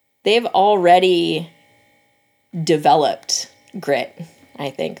 they've already developed grit, I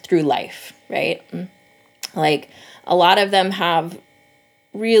think, through life, right? A lot of them have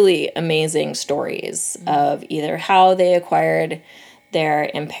really amazing stories of either how they acquired their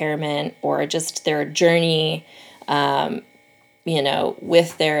impairment or just their journey,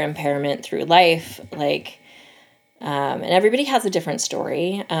 with their impairment through life, and everybody has a different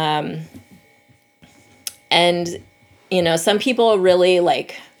story. And, some people really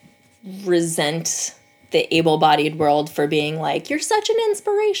resent the able-bodied world for being like, you're such an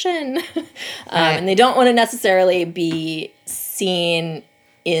inspiration. And they don't want to necessarily be seen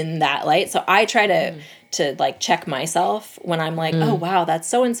in that light. So I try to like check myself when I'm like, oh, wow, that's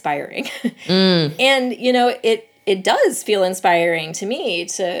so inspiring. And, you know, it does feel inspiring to me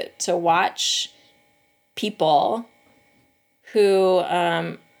to watch people who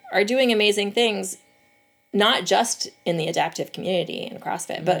are doing amazing things, not just in the adaptive community in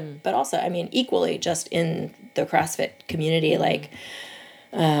CrossFit, but also, I mean, equally just in the CrossFit community. Like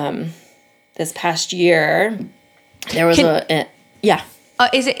this past year, there was yeah.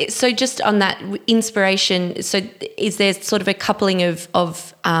 Is it so? Just on that inspiration. So, is there sort of a coupling of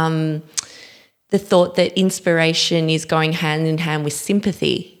the thought that inspiration is going hand in hand with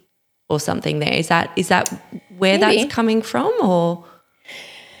sympathy, or something? There is that where Maybe. that's coming from, or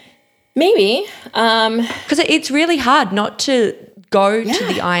maybe because it's really hard not to go to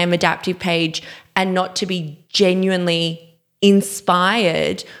the I Am Adaptive page and not to be genuinely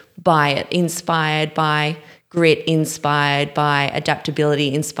inspired by it, inspired by grit, inspired by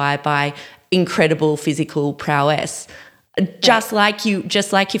adaptability, inspired by incredible physical prowess. Just like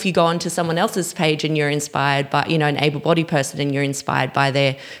if you go onto someone else's page and you're inspired by, you know, an able-bodied person and you're inspired by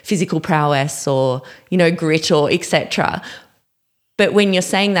their physical prowess or, you know, grit or etc. But when you're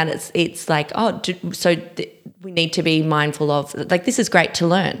saying that, it's like, we need to be mindful of, like, this is great to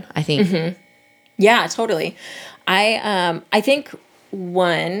learn, I think. Mm-hmm. Yeah, totally. I think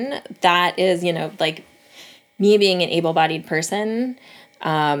one that is, you know, like me being an able-bodied person,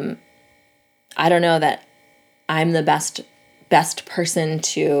 I don't know that I'm the best person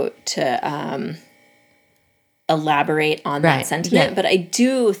to elaborate on that sentiment, but I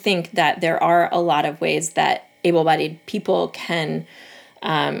do think that there are a lot of ways that able-bodied people can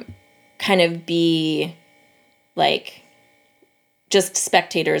kind of be like just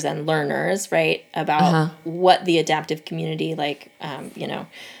spectators and learners, right, about what the adaptive community, like, you know,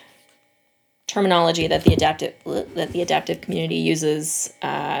 terminology that the adaptive community uses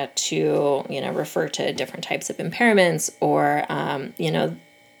to, you know, refer to different types of impairments, or you know,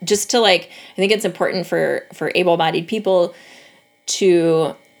 just to, like, I think it's important for able-bodied people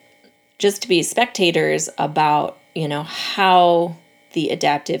to just be spectators about, you know, how the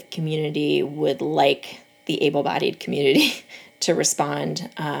adaptive community would like the able-bodied community to respond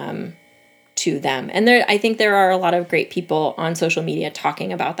to them. And I think there are a lot of great people on social media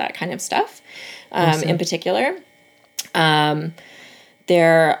talking about that kind of stuff, in particular.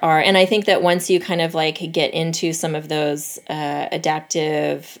 There are, and I think that once you kind of like get into some of those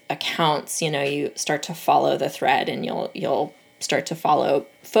adaptive accounts, you know, you start to follow the thread, and you'll start to follow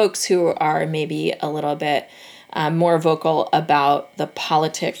folks who are maybe a little bit more vocal about the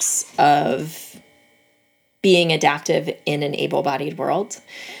politics of being adaptive in an able-bodied world,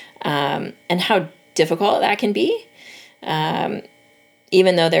 and how difficult that can be,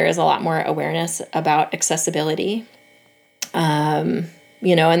 even though there is a lot more awareness about accessibility.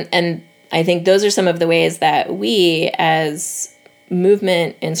 You know, and I think those are some of the ways that we as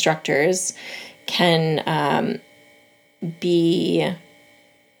movement instructors can be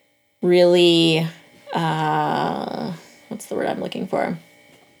really, what's the word I'm looking for?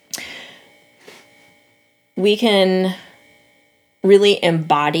 We can really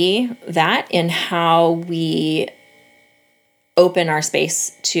embody that in how we open our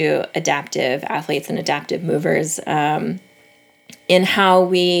space to adaptive athletes and adaptive movers, in how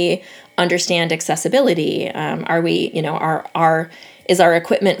we understand accessibility. Are we, you know, is our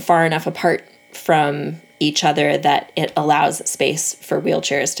equipment far enough apart from each other that it allows space for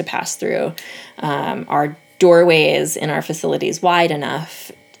wheelchairs to pass through? Are doorways in our facilities wide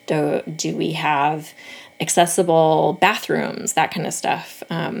enough? Do we have accessible bathrooms, that kind of stuff?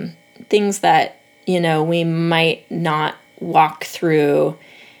 Things that, you know, we might not walk through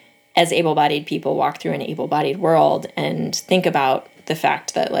as able-bodied people walk through an able-bodied world, and think about the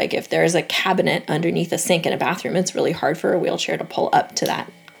fact that, like, if there's a cabinet underneath a sink in a bathroom, it's really hard for a wheelchair to pull up to that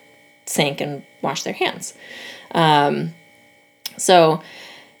sink and wash their hands. So,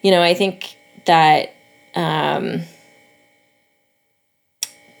 you know, I think that I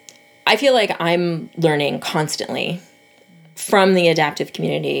feel like I'm learning constantly from the adaptive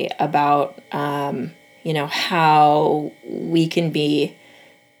community about, you know, how we can be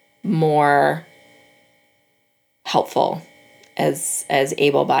more helpful as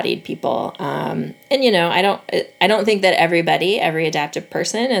able-bodied people. And, you know, I don't think that every adaptive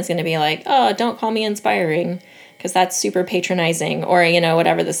person is going to be like, oh, don't call me inspiring, because that's super patronizing, or, you know,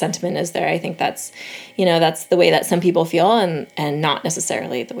 whatever the sentiment is there. I think that's, you know, that's the way that some people feel, and not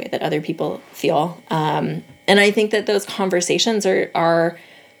necessarily the way that other people feel. And I think that those conversations are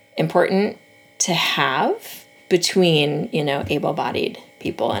important to have between, you know, able-bodied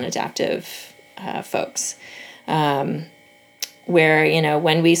people and adaptive folks. Where, you know,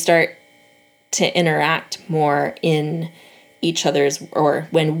 when we start to interact more in each other's, or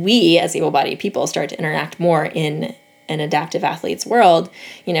when we as able-bodied people start to interact more in an adaptive athlete's world,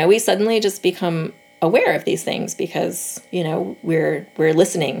 you know, we suddenly just become aware of these things because, you know, we're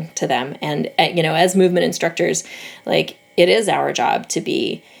listening to them. And, you know, as movement instructors, like, it is our job to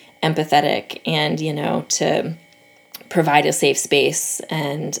be empathetic and, you know, to provide a safe space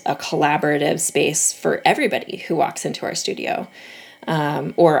and a collaborative space for everybody who walks into our studio,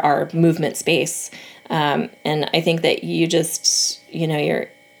 or our movement space. And I think that you just, you know,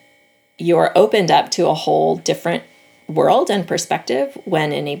 you're opened up to a whole different world and perspective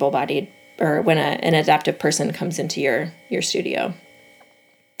when an able-bodied, or when an adaptive person comes into your studio.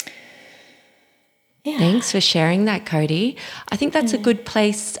 Yeah. Thanks for sharing that, Cody. I think that's a good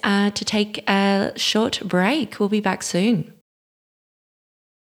place to take a short break. We'll be back soon.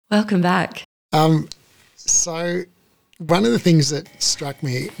 Welcome back. So one of the things that struck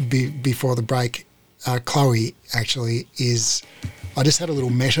me before the break, Chloe, actually, is I just had a little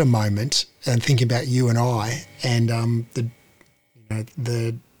meta moment and thinking about you and I, and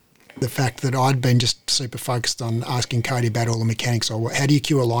the fact that I'd been just super focused on asking Cody about all the mechanics, or how do you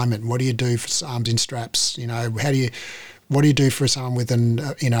cue alignment? What do you do for arms in straps? You know, what do you do for someone with an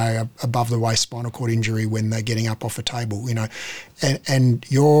above the waist spinal cord injury when they're getting up off a table? You know, and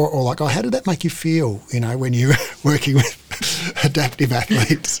you're all like, oh, how did that make you feel? You know, when you're working with adaptive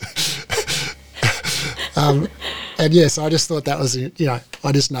athletes. And yes, I just thought that was, you know,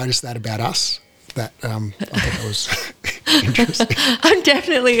 I just noticed that about us. That I thought that was interesting. I'm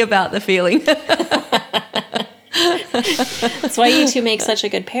definitely about the feeling. That's why you two make such a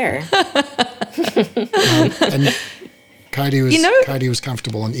good pair. And Cody was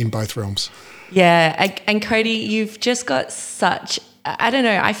comfortable in both realms. Yeah, and Cody, you've just got such, I don't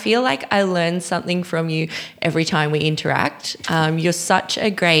know, I feel like I learn something from you every time we interact. You're such a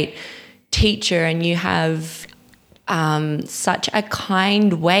great teacher, and you have such a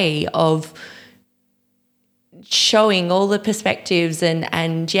kind way of showing all the perspectives,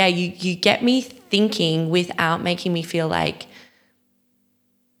 and yeah, you get me thinking without making me feel like,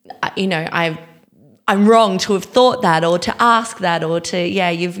 you know, I'm wrong to have thought that, or to ask that, or to, yeah,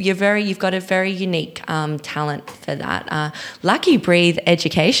 you've got a very unique talent for that. Lucky Breathe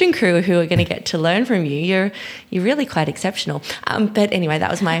education crew who are going to get to learn from you. You're really quite exceptional. But anyway,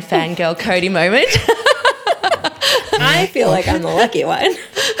 that was my fangirl Cody moment. I feel like I'm the lucky one.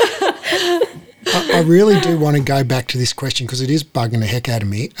 I really do want to go back to this question because it is bugging the heck out of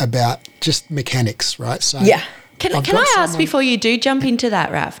me about just mechanics, right? So yeah. Can I ask before you do jump into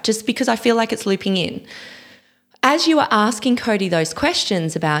that, Raf, just because I feel like it's looping in? As you were asking Cody those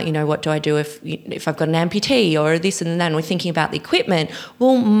questions about, you know, what do I do if I've got an amputee or this and that, and we're thinking about the equipment,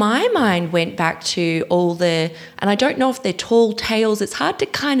 well, my mind went back to all the, and I don't know if they're tall tales, it's hard to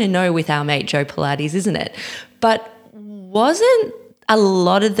kind of know with our mate Joe Pilates, isn't it? But wasn't a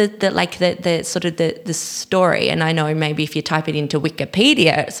lot of the sort of the story, and I know maybe if you type it into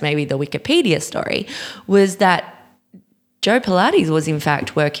Wikipedia, it's maybe the Wikipedia story, was that Joe Pilates was in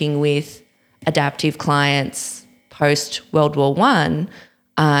fact working with adaptive clients post World War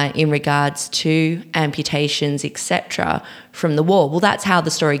I in regards to amputations, etc., from the war. Well, that's how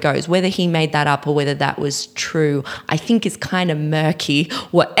the story goes. Whether he made that up or whether that was true, I think is kind of murky.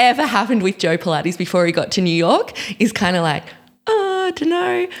 Whatever happened with Joe Pilates before he got to New York is kind of like, I don't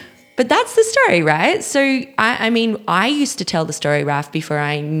know. But that's the story, right? So, I mean, I used to tell the story, Raf, before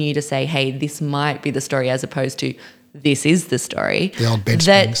I knew to say, hey, this might be the story, as opposed to this is the story. The old bed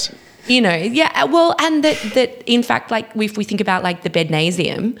springs. You know, yeah, well, and that in fact, like if we think about like the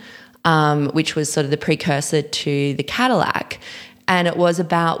Bednasium, which was sort of the precursor to the Cadillac, and it was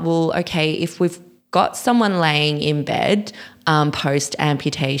about, well, okay, if we've got someone laying in bed post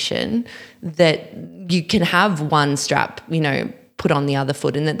amputation, that you can have one strap, you know, put on the other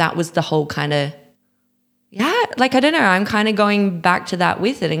foot, and that was the whole kind of, yeah, like I don't know, I'm kind of going back to that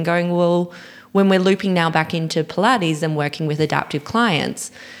with it and going, well, when we're looping now back into Pilates and working with adaptive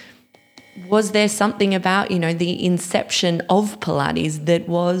clients, was there something about, you know, the inception of Pilates that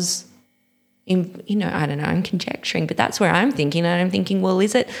was, in, you know, I don't know, I'm conjecturing, but that's where I'm thinking. And I'm thinking, well,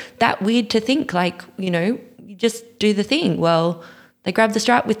 is it that weird to think like, you know, you just do the thing? Well, they grab the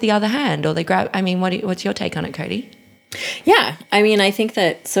strap with the other hand, or they grab, I mean, what's your take on it, Cody? Yeah, I mean, I think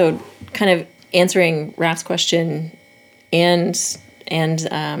that, so kind of answering Raf's question and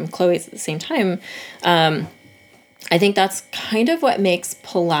Chloe's at the same time, I think that's kind of what makes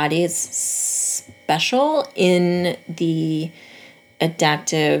Pilates special in the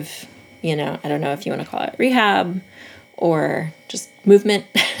adaptive I don't know if you want to call it rehab or just movement,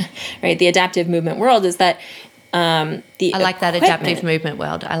 right? The adaptive movement world is that I like that adaptive movement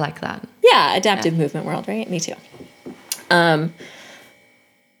world. I like that. Yeah, adaptive movement world, right? Me too.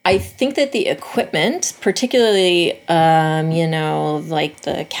 I think that the equipment, particularly, like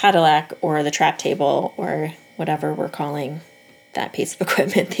the Cadillac or the trap table or whatever we're calling that piece of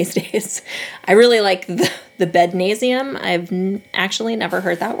equipment these days. I really like the bednasium. I've actually never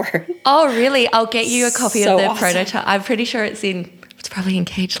heard that word. Oh, really? I'll get you a copy of the awesome. prototype. I'm pretty sure it's probably in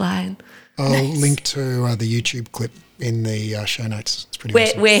Cage Line. I'll link to the YouTube clip in the show notes. It's pretty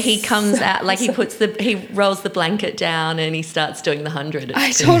awesome. Where he comes out, like he rolls the blanket down and he starts doing the 100.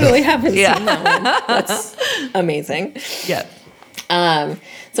 I totally haven't seen that one. That's amazing. Yeah.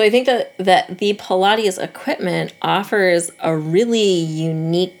 So I think that the Pilates equipment offers a really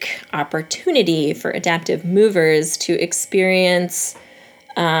unique opportunity for adaptive movers to experience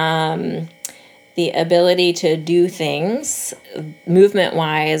the ability to do things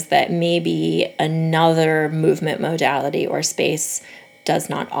movement-wise that maybe another movement modality or space does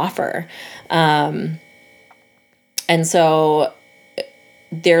not offer. And so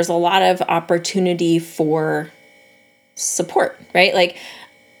there's a lot of opportunity for support, right? Like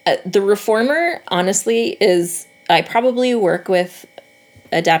the reformer, honestly, I probably work with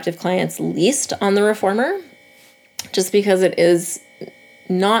adaptive clients least on the reformer, just because it is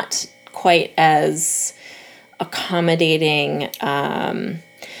not quite as accommodating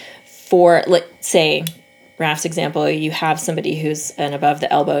for, let's say, Raf's example, you have somebody who's an above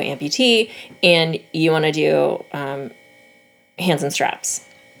the elbow amputee and you want to do hands and straps.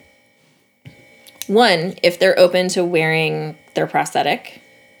 One, if they're open to wearing their prosthetic,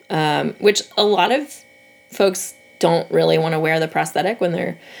 which a lot of folks don't really want to wear the prosthetic when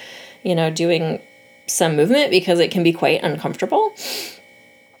they're, doing some movement because it can be quite uncomfortable.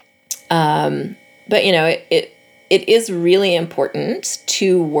 But it is really important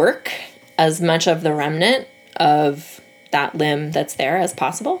to work as much of the remnant of that limb that's there as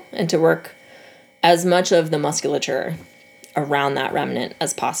possible, and to work as much of the musculature around that remnant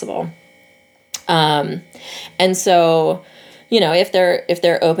as possible. And so, if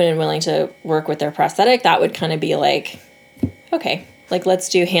they're open and willing to work with their prosthetic, that would kind of be like, okay, like let's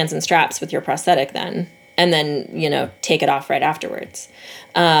do hands and straps with your prosthetic then, and then, take it off right afterwards.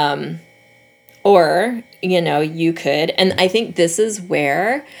 Or, you could, and I think this is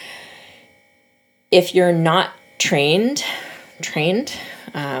where, if you're not trained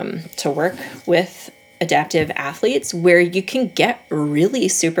to work with adaptive athletes, where you can get really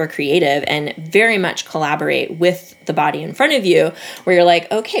super creative and very much collaborate with the body in front of you, where you're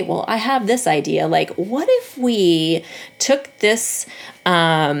like, okay, well, I have this idea. Like, what if we took this,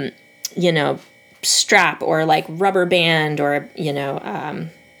 strap or like rubber band or,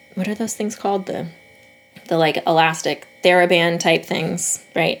 what are those things called? The like elastic TheraBand type things,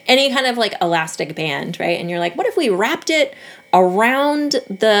 right? Any kind of like elastic band, right? And you're like, what if we wrapped it around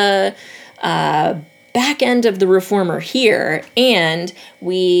the back end of the reformer here, and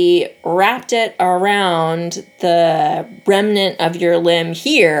we wrapped it around the remnant of your limb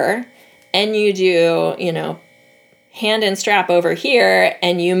here, and you do, hand and strap over here,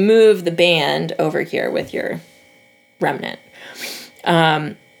 and you move the band over here with your remnant.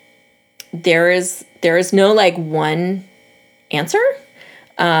 There is no like one answer,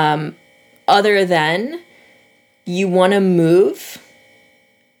 other than you want to move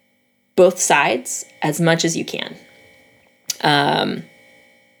both sides as much as you can,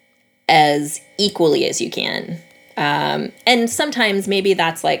 as equally as you can. And sometimes maybe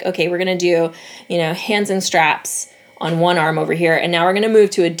that's like, okay, we're going to do, hands and straps on one arm over here, and now we're going to move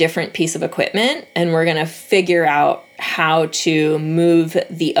to a different piece of equipment, and we're going to figure out how to move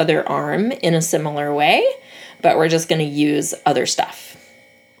the other arm in a similar way, but we're just going to use other stuff.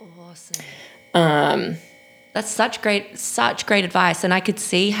 Awesome. That's such great advice, and I could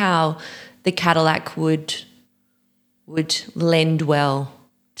see how the Cadillac would lend well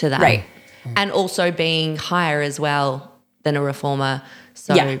to that, right? And also being higher as well than a reformer,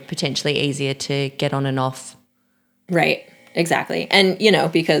 so potentially easier to get on and off. Right, exactly. And,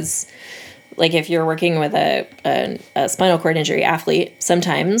 because like if you're working with a spinal cord injury athlete,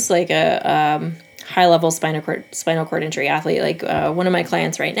 sometimes like a high-level spinal cord injury athlete, like one of my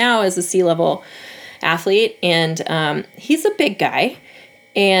clients right now is a C-level athlete, and he's a big guy,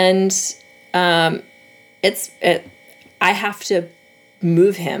 and I have to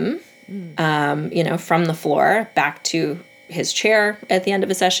move him, from the floor back to his chair at the end of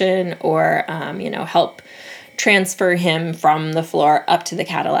a session, or, help transfer him from the floor up to the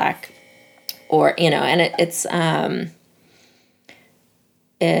Cadillac, or, and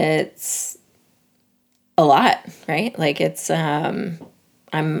it's a lot, right? Like it's, I'm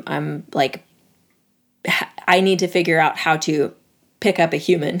like, I need to figure out how to pick up a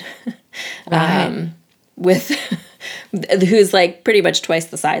human, with who's like pretty much twice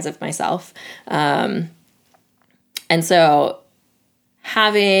the size of myself. And so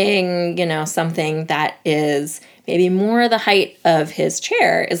having, something that is maybe more the height of his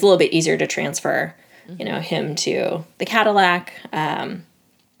chair is a little bit easier to transfer, him to the Cadillac.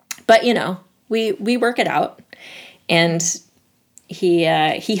 But, we work it out, and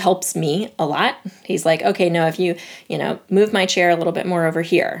he helps me a lot. He's like, okay, no, if you, move my chair a little bit more over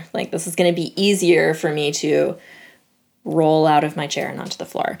here, like this is going to be easier for me to roll out of my chair and onto the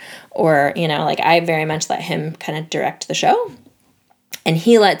floor. Or, like I very much let him kind of direct the show, and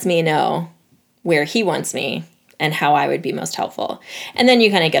he lets me know where he wants me and how I would be most helpful. And then you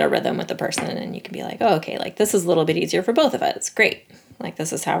kind of get a rhythm with the person, and you can be like, oh, okay, like this is a little bit easier for both of us. Great. Like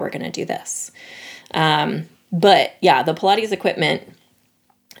this is how we're going to do this. But yeah, the Pilates equipment,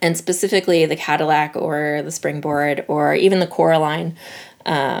 and specifically the Cadillac or the Springboard or even the Coraline,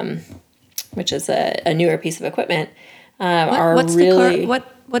 which is a newer piece of equipment, what's really...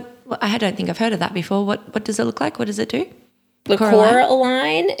 I don't think I've heard of that before. What does it look like? What does it do? The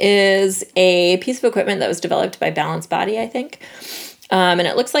Coraline is a piece of equipment that was developed by Balance Body, I think. And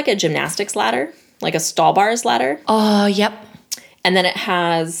it looks like a gymnastics ladder, like a stall bars ladder. Oh, yep. And then it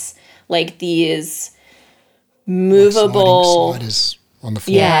has like these movable sliders on the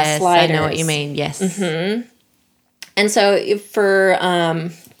floor. Yes, sliders. I know what you mean. Yes. Mm-hmm. And so for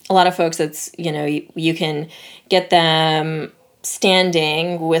a lot of folks, it's, you can get them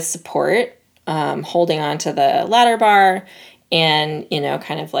standing with support, holding onto the ladder bar, and,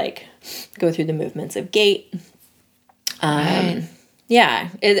 kind of like go through the movements of gait. Right. Yeah.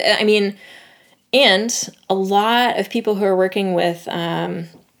 And a lot of people who are working with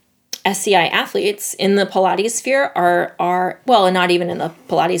SCI athletes in the Pilates sphere are well, and not even in the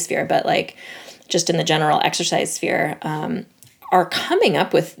Pilates sphere, but like just in the general exercise sphere, are coming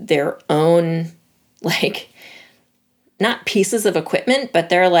up with their own, like, not pieces of equipment, but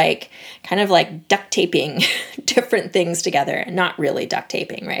they're like kind of like duct taping different things together. Not really duct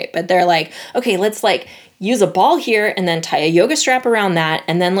taping, right? But they're like, okay, let's like use a ball here and then tie a yoga strap around that.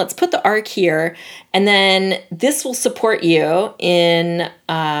 And then let's put the arc here. And then this will support you in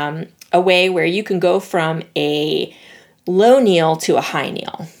a way where you can go from a low kneel to a high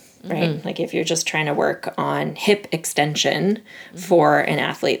kneel, right? Mm-hmm. Like if you're just trying to work on hip extension for an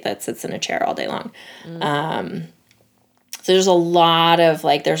athlete that sits in a chair all day long. So there's a lot of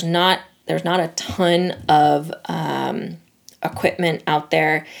like, there's not a ton of equipment out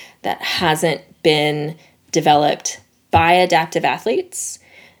there that hasn't been developed by adaptive athletes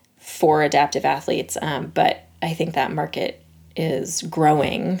for adaptive athletes. But I think that market is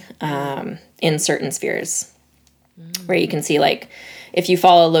growing in certain spheres where you can see, like, if you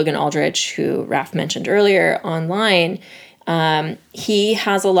follow Logan Aldrich, who Raf mentioned earlier online, he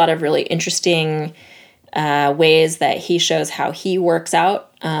has a lot of really interesting ways that he shows how he works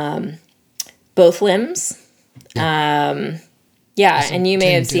out both limbs. And you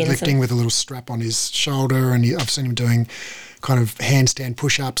may have seen lifting with a little strap on his shoulder, and I've seen him doing kind of handstand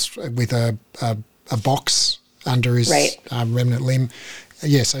push-ups with a box under his remnant limb.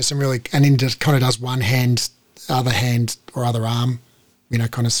 Yeah, so some really, and then just kind of does one hand, other hand or other arm,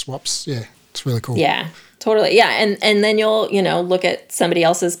 kind of swaps. Yeah, it's really cool. Yeah, totally. Yeah, and then you'll, look at somebody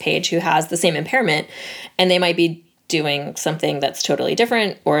else's page who has the same impairment, and they might be doing something that's totally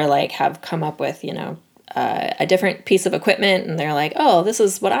different, or like have come up with, a different piece of equipment, and they're like, oh, this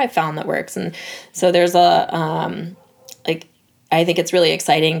is what I found that works. And so there's I think it's really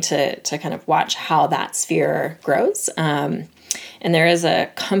exciting to kind of watch how that sphere grows. And there is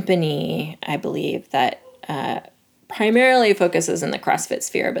a company, I believe, that primarily focuses in the CrossFit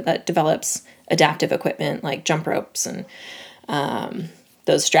sphere, but that develops adaptive equipment like jump ropes and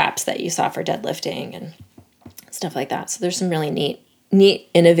those straps that you saw for deadlifting and stuff like that. So there's some really neat,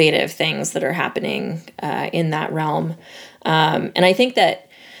 innovative things that are happening in that realm. And I think that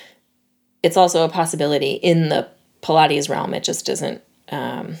it's also a possibility in the Pilates realm. It just isn't,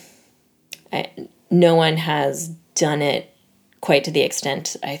 no one has done it quite to the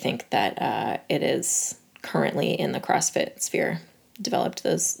extent, I think, that it is currently in the CrossFit sphere, developed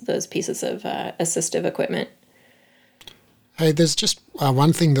those pieces of assistive equipment. Hey, there's just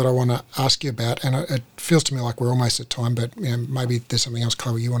one thing that I want to ask you about, and it feels to me like we're almost at time, but maybe there's something else,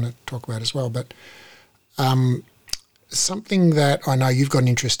 Chloe, you want to talk about as well. But something that I know you've got an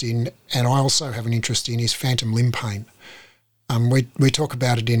interest in, and I also have an interest in, is phantom limb pain. We talk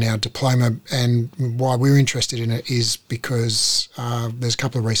about it in our diploma, and why we're interested in it is because there's a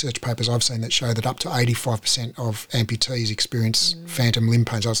couple of research papers I've seen that show that up to 85% of amputees experience phantom limb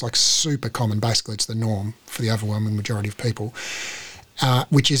pain. So it's like super common. Basically, it's the norm for the overwhelming majority of people,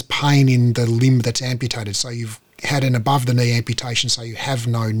 which is pain in the limb that's amputated. So you've had an above-the-knee amputation, so you have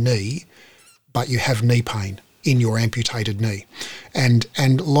no knee, but you have knee pain in your amputated knee. And a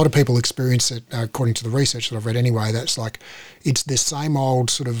lot of people experience it, according to the research that I've read anyway, that's like it's the same old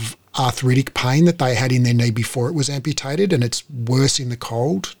sort of arthritic pain that they had in their knee before it was amputated, and it's worse in the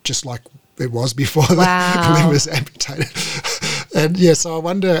cold, just like it was before the limb was amputated. And yeah, so I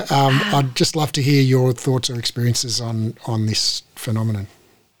wonder, I'd just love to hear your thoughts or experiences on this phenomenon.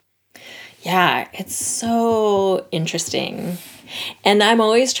 Yeah, it's so interesting. And I'm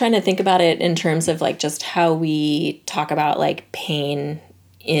always trying to think about it in terms of like just how we talk about like pain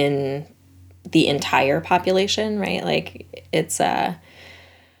in the entire population, right? Like it's how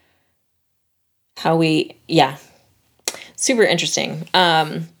we, super interesting.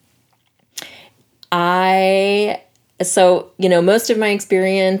 So, most of my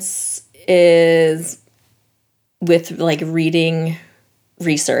experience is with like reading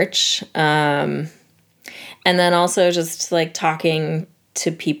research, and then also just like talking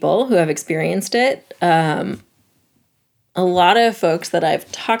to people who have experienced it. A lot of folks that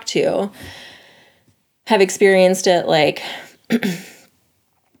I've talked to have experienced it like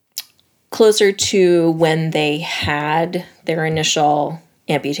closer to when they had their initial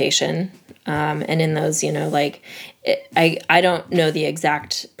amputation. And in those, I don't know the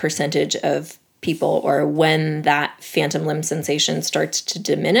exact percentage of people or when that phantom limb sensation starts to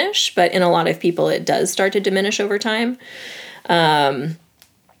diminish, but in a lot of people it does start to diminish over time. And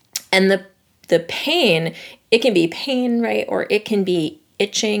the pain, it can be pain, right? Or it can be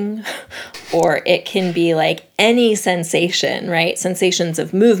itching, or it can be like any sensation, right? Sensations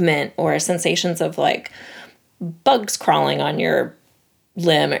of movement or sensations of like bugs crawling on your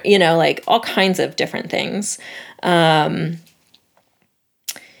limb, like all kinds of different things.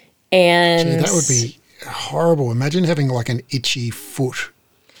 And gee, that would be horrible. Imagine having like an itchy foot.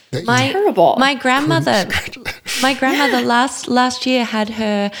 Terrible. My grandmother last year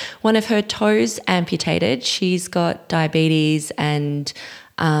had one of her toes amputated. She's got diabetes and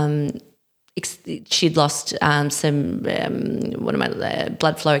she'd lost some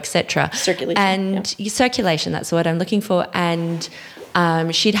blood flow, etc. Circulation. That's the word I'm looking for. And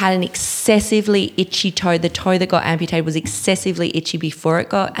she'd had an excessively itchy toe. The toe that got amputated was excessively itchy before it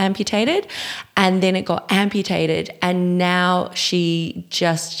got amputated, and then it got amputated, and now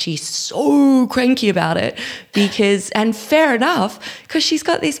she's so cranky about it and fair enough, because she's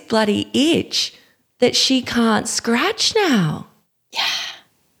got this bloody itch that she can't scratch now. Yeah.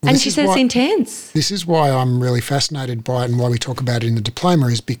 And she says it's intense. This is why I'm really fascinated by it, and why we talk about it in the diploma,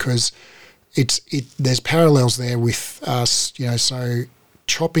 is because there's parallels there with us, so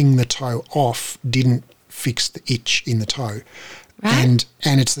chopping the toe off didn't fix the itch in the toe. Right.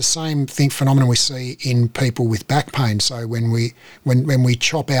 And it's the same phenomenon we see in people with back pain. So when we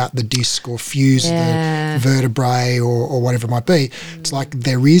chop out the disc or fuse the vertebrae or whatever it might be, it's like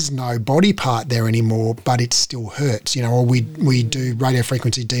there is no body part there anymore, but it still hurts, or we do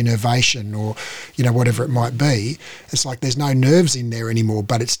radiofrequency denervation or, whatever it might be. It's like there's no nerves in there anymore,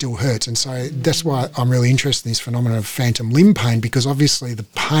 but it still hurts. And so that's why I'm really interested in this phenomenon of phantom limb pain, because obviously the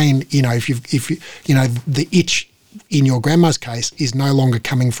pain, if the itch in your grandma's case is no longer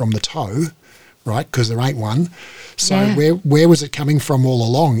coming from the toe, right? Because there ain't one. So where was it coming from all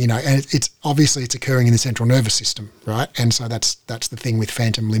along? And it's obviously it's occurring in the central nervous system, right? And so that's the thing with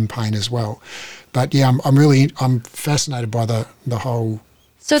phantom limb pain as well. But yeah, I'm fascinated by the whole.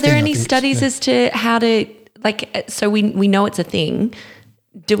 So are there any studies as to how to so we know it's a thing.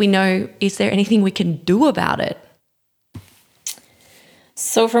 Do we know, is there anything we can do about it?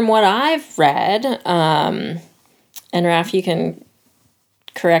 So from what I've read, and Raf, you can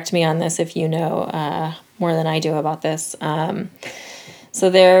correct me on this if you know more than I do about this. So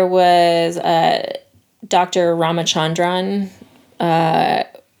there was Dr. Ramachandran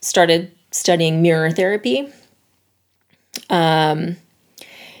started studying mirror therapy. And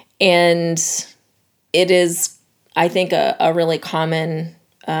it is, I think, a really common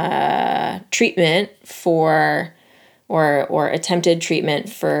treatment for or attempted treatment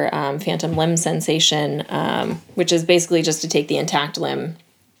for phantom limb sensation, which is basically just to take the intact limb,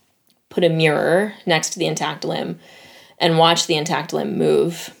 put a mirror next to the intact limb, and watch the intact limb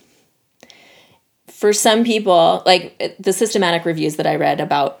move. For some people, like the systematic reviews that I read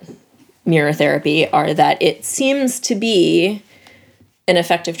about mirror therapy are that it seems to be an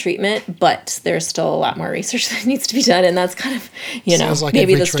effective treatment, but there's still a lot more research that needs to be done. And that's kind of, Sounds like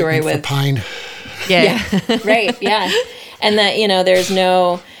maybe every the story treatment with for pain. Yeah. right. Yeah. And that, there's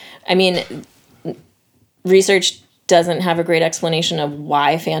research doesn't have a great explanation of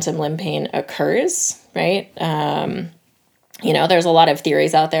why phantom limb pain occurs, right? There's a lot of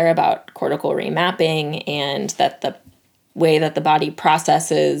theories out there about cortical remapping, and that the way that the body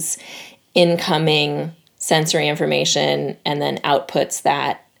processes incoming sensory information and then outputs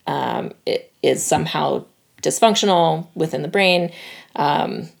that it is somehow dysfunctional within the brain.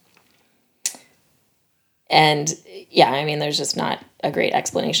 There's just not a great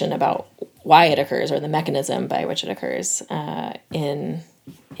explanation about why it occurs or the mechanism by which it occurs in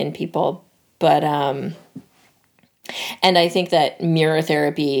people. But and I think that mirror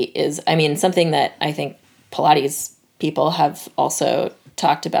therapy is, something that I think Pilates people have also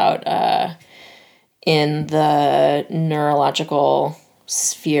talked about in the neurological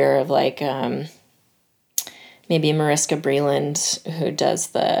sphere of maybe Mariska Breland, who does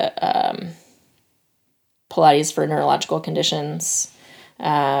the Pilates for neurological conditions.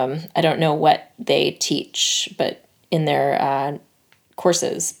 I don't know what they teach, but in their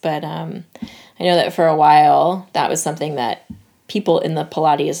courses. But I know that for a while, that was something that people in the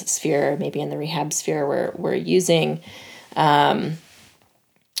Pilates sphere, maybe in the rehab sphere, were using.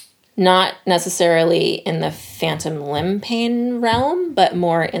 Not necessarily in the phantom limb pain realm, but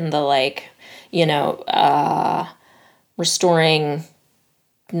more in the restoring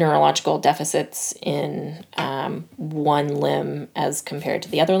neurological deficits in one limb as compared to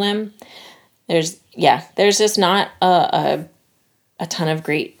the other limb. There's just not a ton of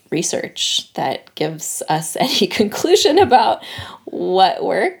great research that gives us any conclusion about what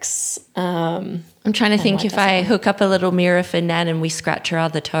works. I'm trying to think if I hook up a little mirror for Nan and we scratch her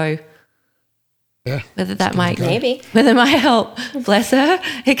other toe. Yeah. Whether that might help. Bless her.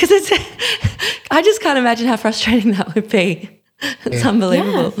 Because I just can't imagine how frustrating that would be. It's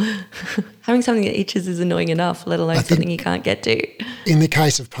unbelievable. Yeah. Having something that itches is annoying enough, let alone something you can't get to. In the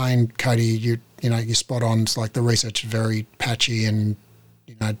case of pain, Cody, you're spot on. It's like the research is very patchy and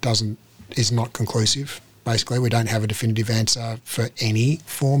is not conclusive. Basically, we don't have a definitive answer for any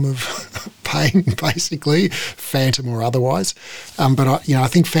form of pain, basically, phantom or otherwise. But I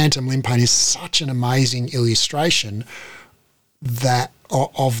think phantom limb pain is such an amazing illustration that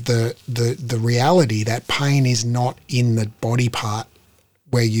of the reality that pain is not in the body part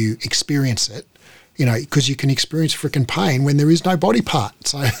where you experience it. Because you can experience freaking pain when there is no body part.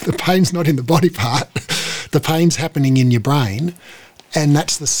 So the pain's not in the body part. The pain's happening in your brain. And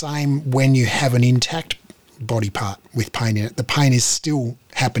that's the same when you have an intact body part with pain in it. The pain is still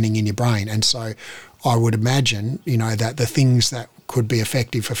happening in your brain. And so I would imagine, that the things that could be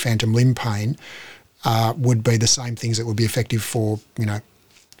effective for phantom limb pain would be the same things that would be effective for,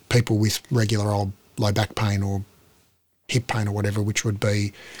 people with regular old low back pain or hip pain or whatever, which would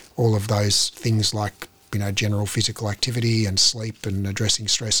be all of those things like, general physical activity and sleep and addressing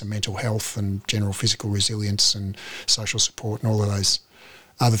stress and mental health and general physical resilience and social support and all of those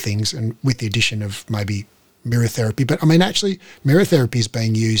other things, and with the addition of maybe mirror therapy. But actually mirror therapy is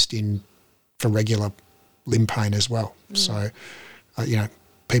being used for regular limb pain as well. So,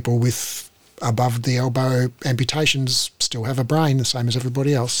 people with above the elbow amputations still have a brain the same as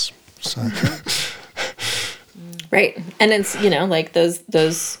everybody else. So, right. And it's,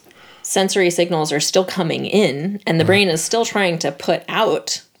 those sensory signals are still coming in, and the brain is still trying to put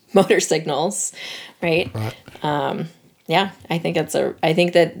out motor signals, right? Right. I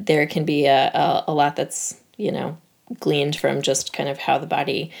think that there can be a lot that's, gleaned from just kind of how the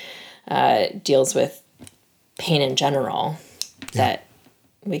body deals with pain in general that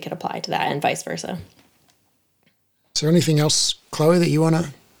we could apply to that, and vice versa. Is there anything else, Chloe, that you want to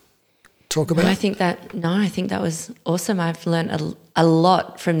talk about? I think that was awesome. I've learned a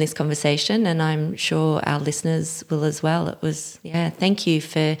lot from this conversation, and I'm sure our listeners will as well. It was, thank you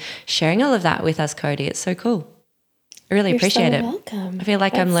for sharing all of that with us, Cody. It's so cool. I really appreciate it. You're so welcome. I feel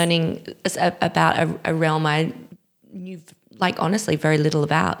like I'm learning about a realm I knew, honestly, very little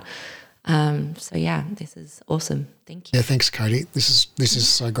about. This is awesome. Thank you. Yeah, thanks, Cody. This is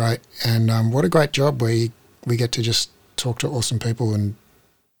so great, and what a great job we get to just talk to awesome people and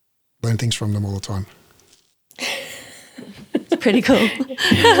learn things from them all the time. It's pretty cool.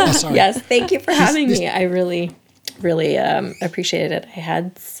 Yes, thank you for having me. I really, really appreciated it. I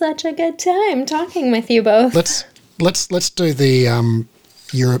had such a good time talking with you both. Let's do the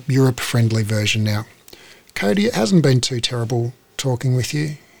Europe friendly version now. Cody, it hasn't been too terrible talking with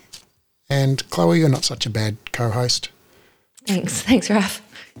you, and Chloe, you're not such a bad co-host. Thanks, Raph.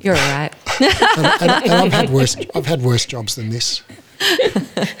 You're all right. and I've had worse jobs than this.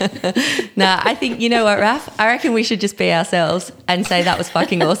 Nah, I think, you know what, Raph? I reckon we should just be ourselves and say that was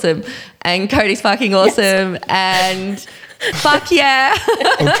fucking awesome. And Cody's fucking awesome. Yes. And fuck yeah.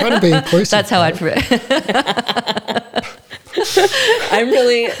 I'm trying to be inclusive. That's how I'd put it. I'm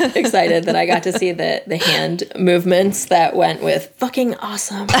really excited that I got to see the hand movements that went with fucking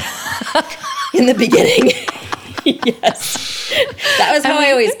awesome in the beginning. Yes. That was how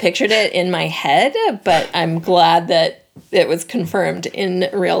I always pictured it in my head, but I'm glad that it was confirmed in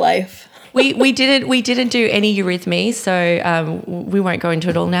real life. We didn't do any eurythmy, so we won't go into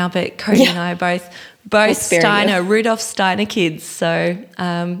it all now, but Cody and I are both Steiner, Rudolf Steiner kids, so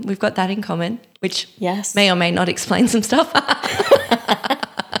we've got that in common, which may or may not explain some stuff.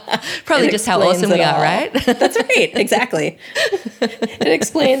 Probably just how awesome we are, right? That's right, exactly. It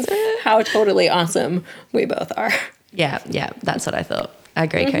explains how totally awesome we both are. Yeah, that's what I thought. I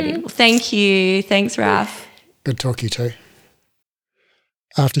agree, Cody. Well, thank you. Thanks, Raph. Good talk to you too.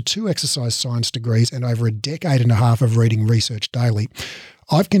 After 2 exercise science degrees and over a decade and a half of reading research daily,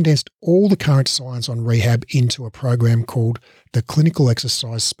 I've condensed all the current science on rehab into a program called the Clinical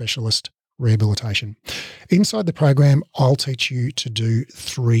Exercise Specialist Rehabilitation. Inside the program, I'll teach you to do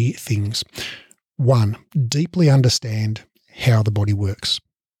 3 things. 1, deeply understand how the body works.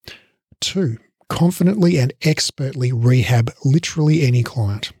 2, confidently and expertly rehab literally any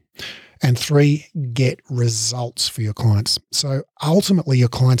client. And 3, get results for your clients. So ultimately your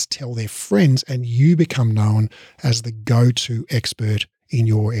clients tell their friends and you become known as the go-to expert in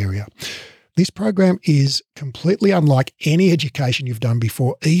your area. This program is completely unlike any education you've done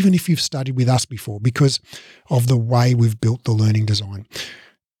before, even if you've studied with us before, because of the way we've built the learning design.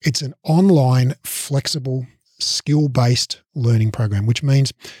 It's an online, flexible, skill-based learning program, which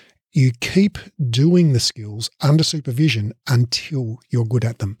means you keep doing the skills under supervision until you're good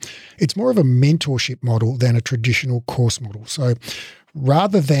at them. It's more of a mentorship model than a traditional course model. So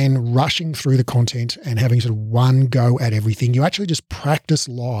rather than rushing through the content and having sort of one go at everything, you actually just practice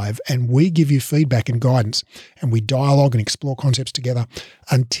live and we give you feedback and guidance and we dialogue and explore concepts together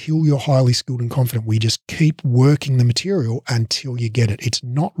until you're highly skilled and confident. We just keep working the material until you get it. It's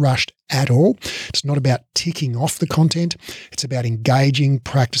not rushed at all. It's not about ticking off the content. It's about engaging,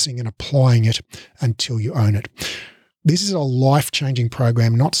 practicing and applying it until you own it. This is a life-changing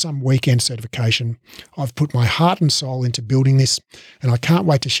program, not some weekend certification. I've put my heart and soul into building this, and I can't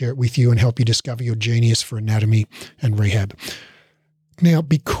wait to share it with you and help you discover your genius for anatomy and rehab. Now,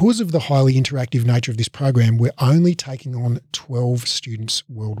 because of the highly interactive nature of this program, we're only taking on 12 students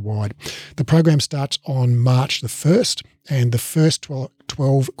worldwide. The program starts on March the 1st, and the first 12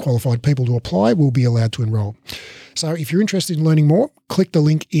 qualified people to apply will be allowed to enroll. So if you're interested in learning more, click the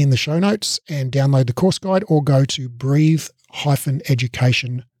link in the show notes and download the course guide or go to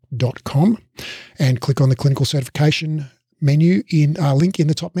breathe-education.com and click on the clinical certification menu link in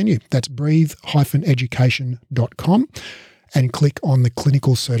the top menu. That's breathe-education.com and click on the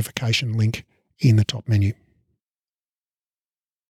clinical certification link in the top menu.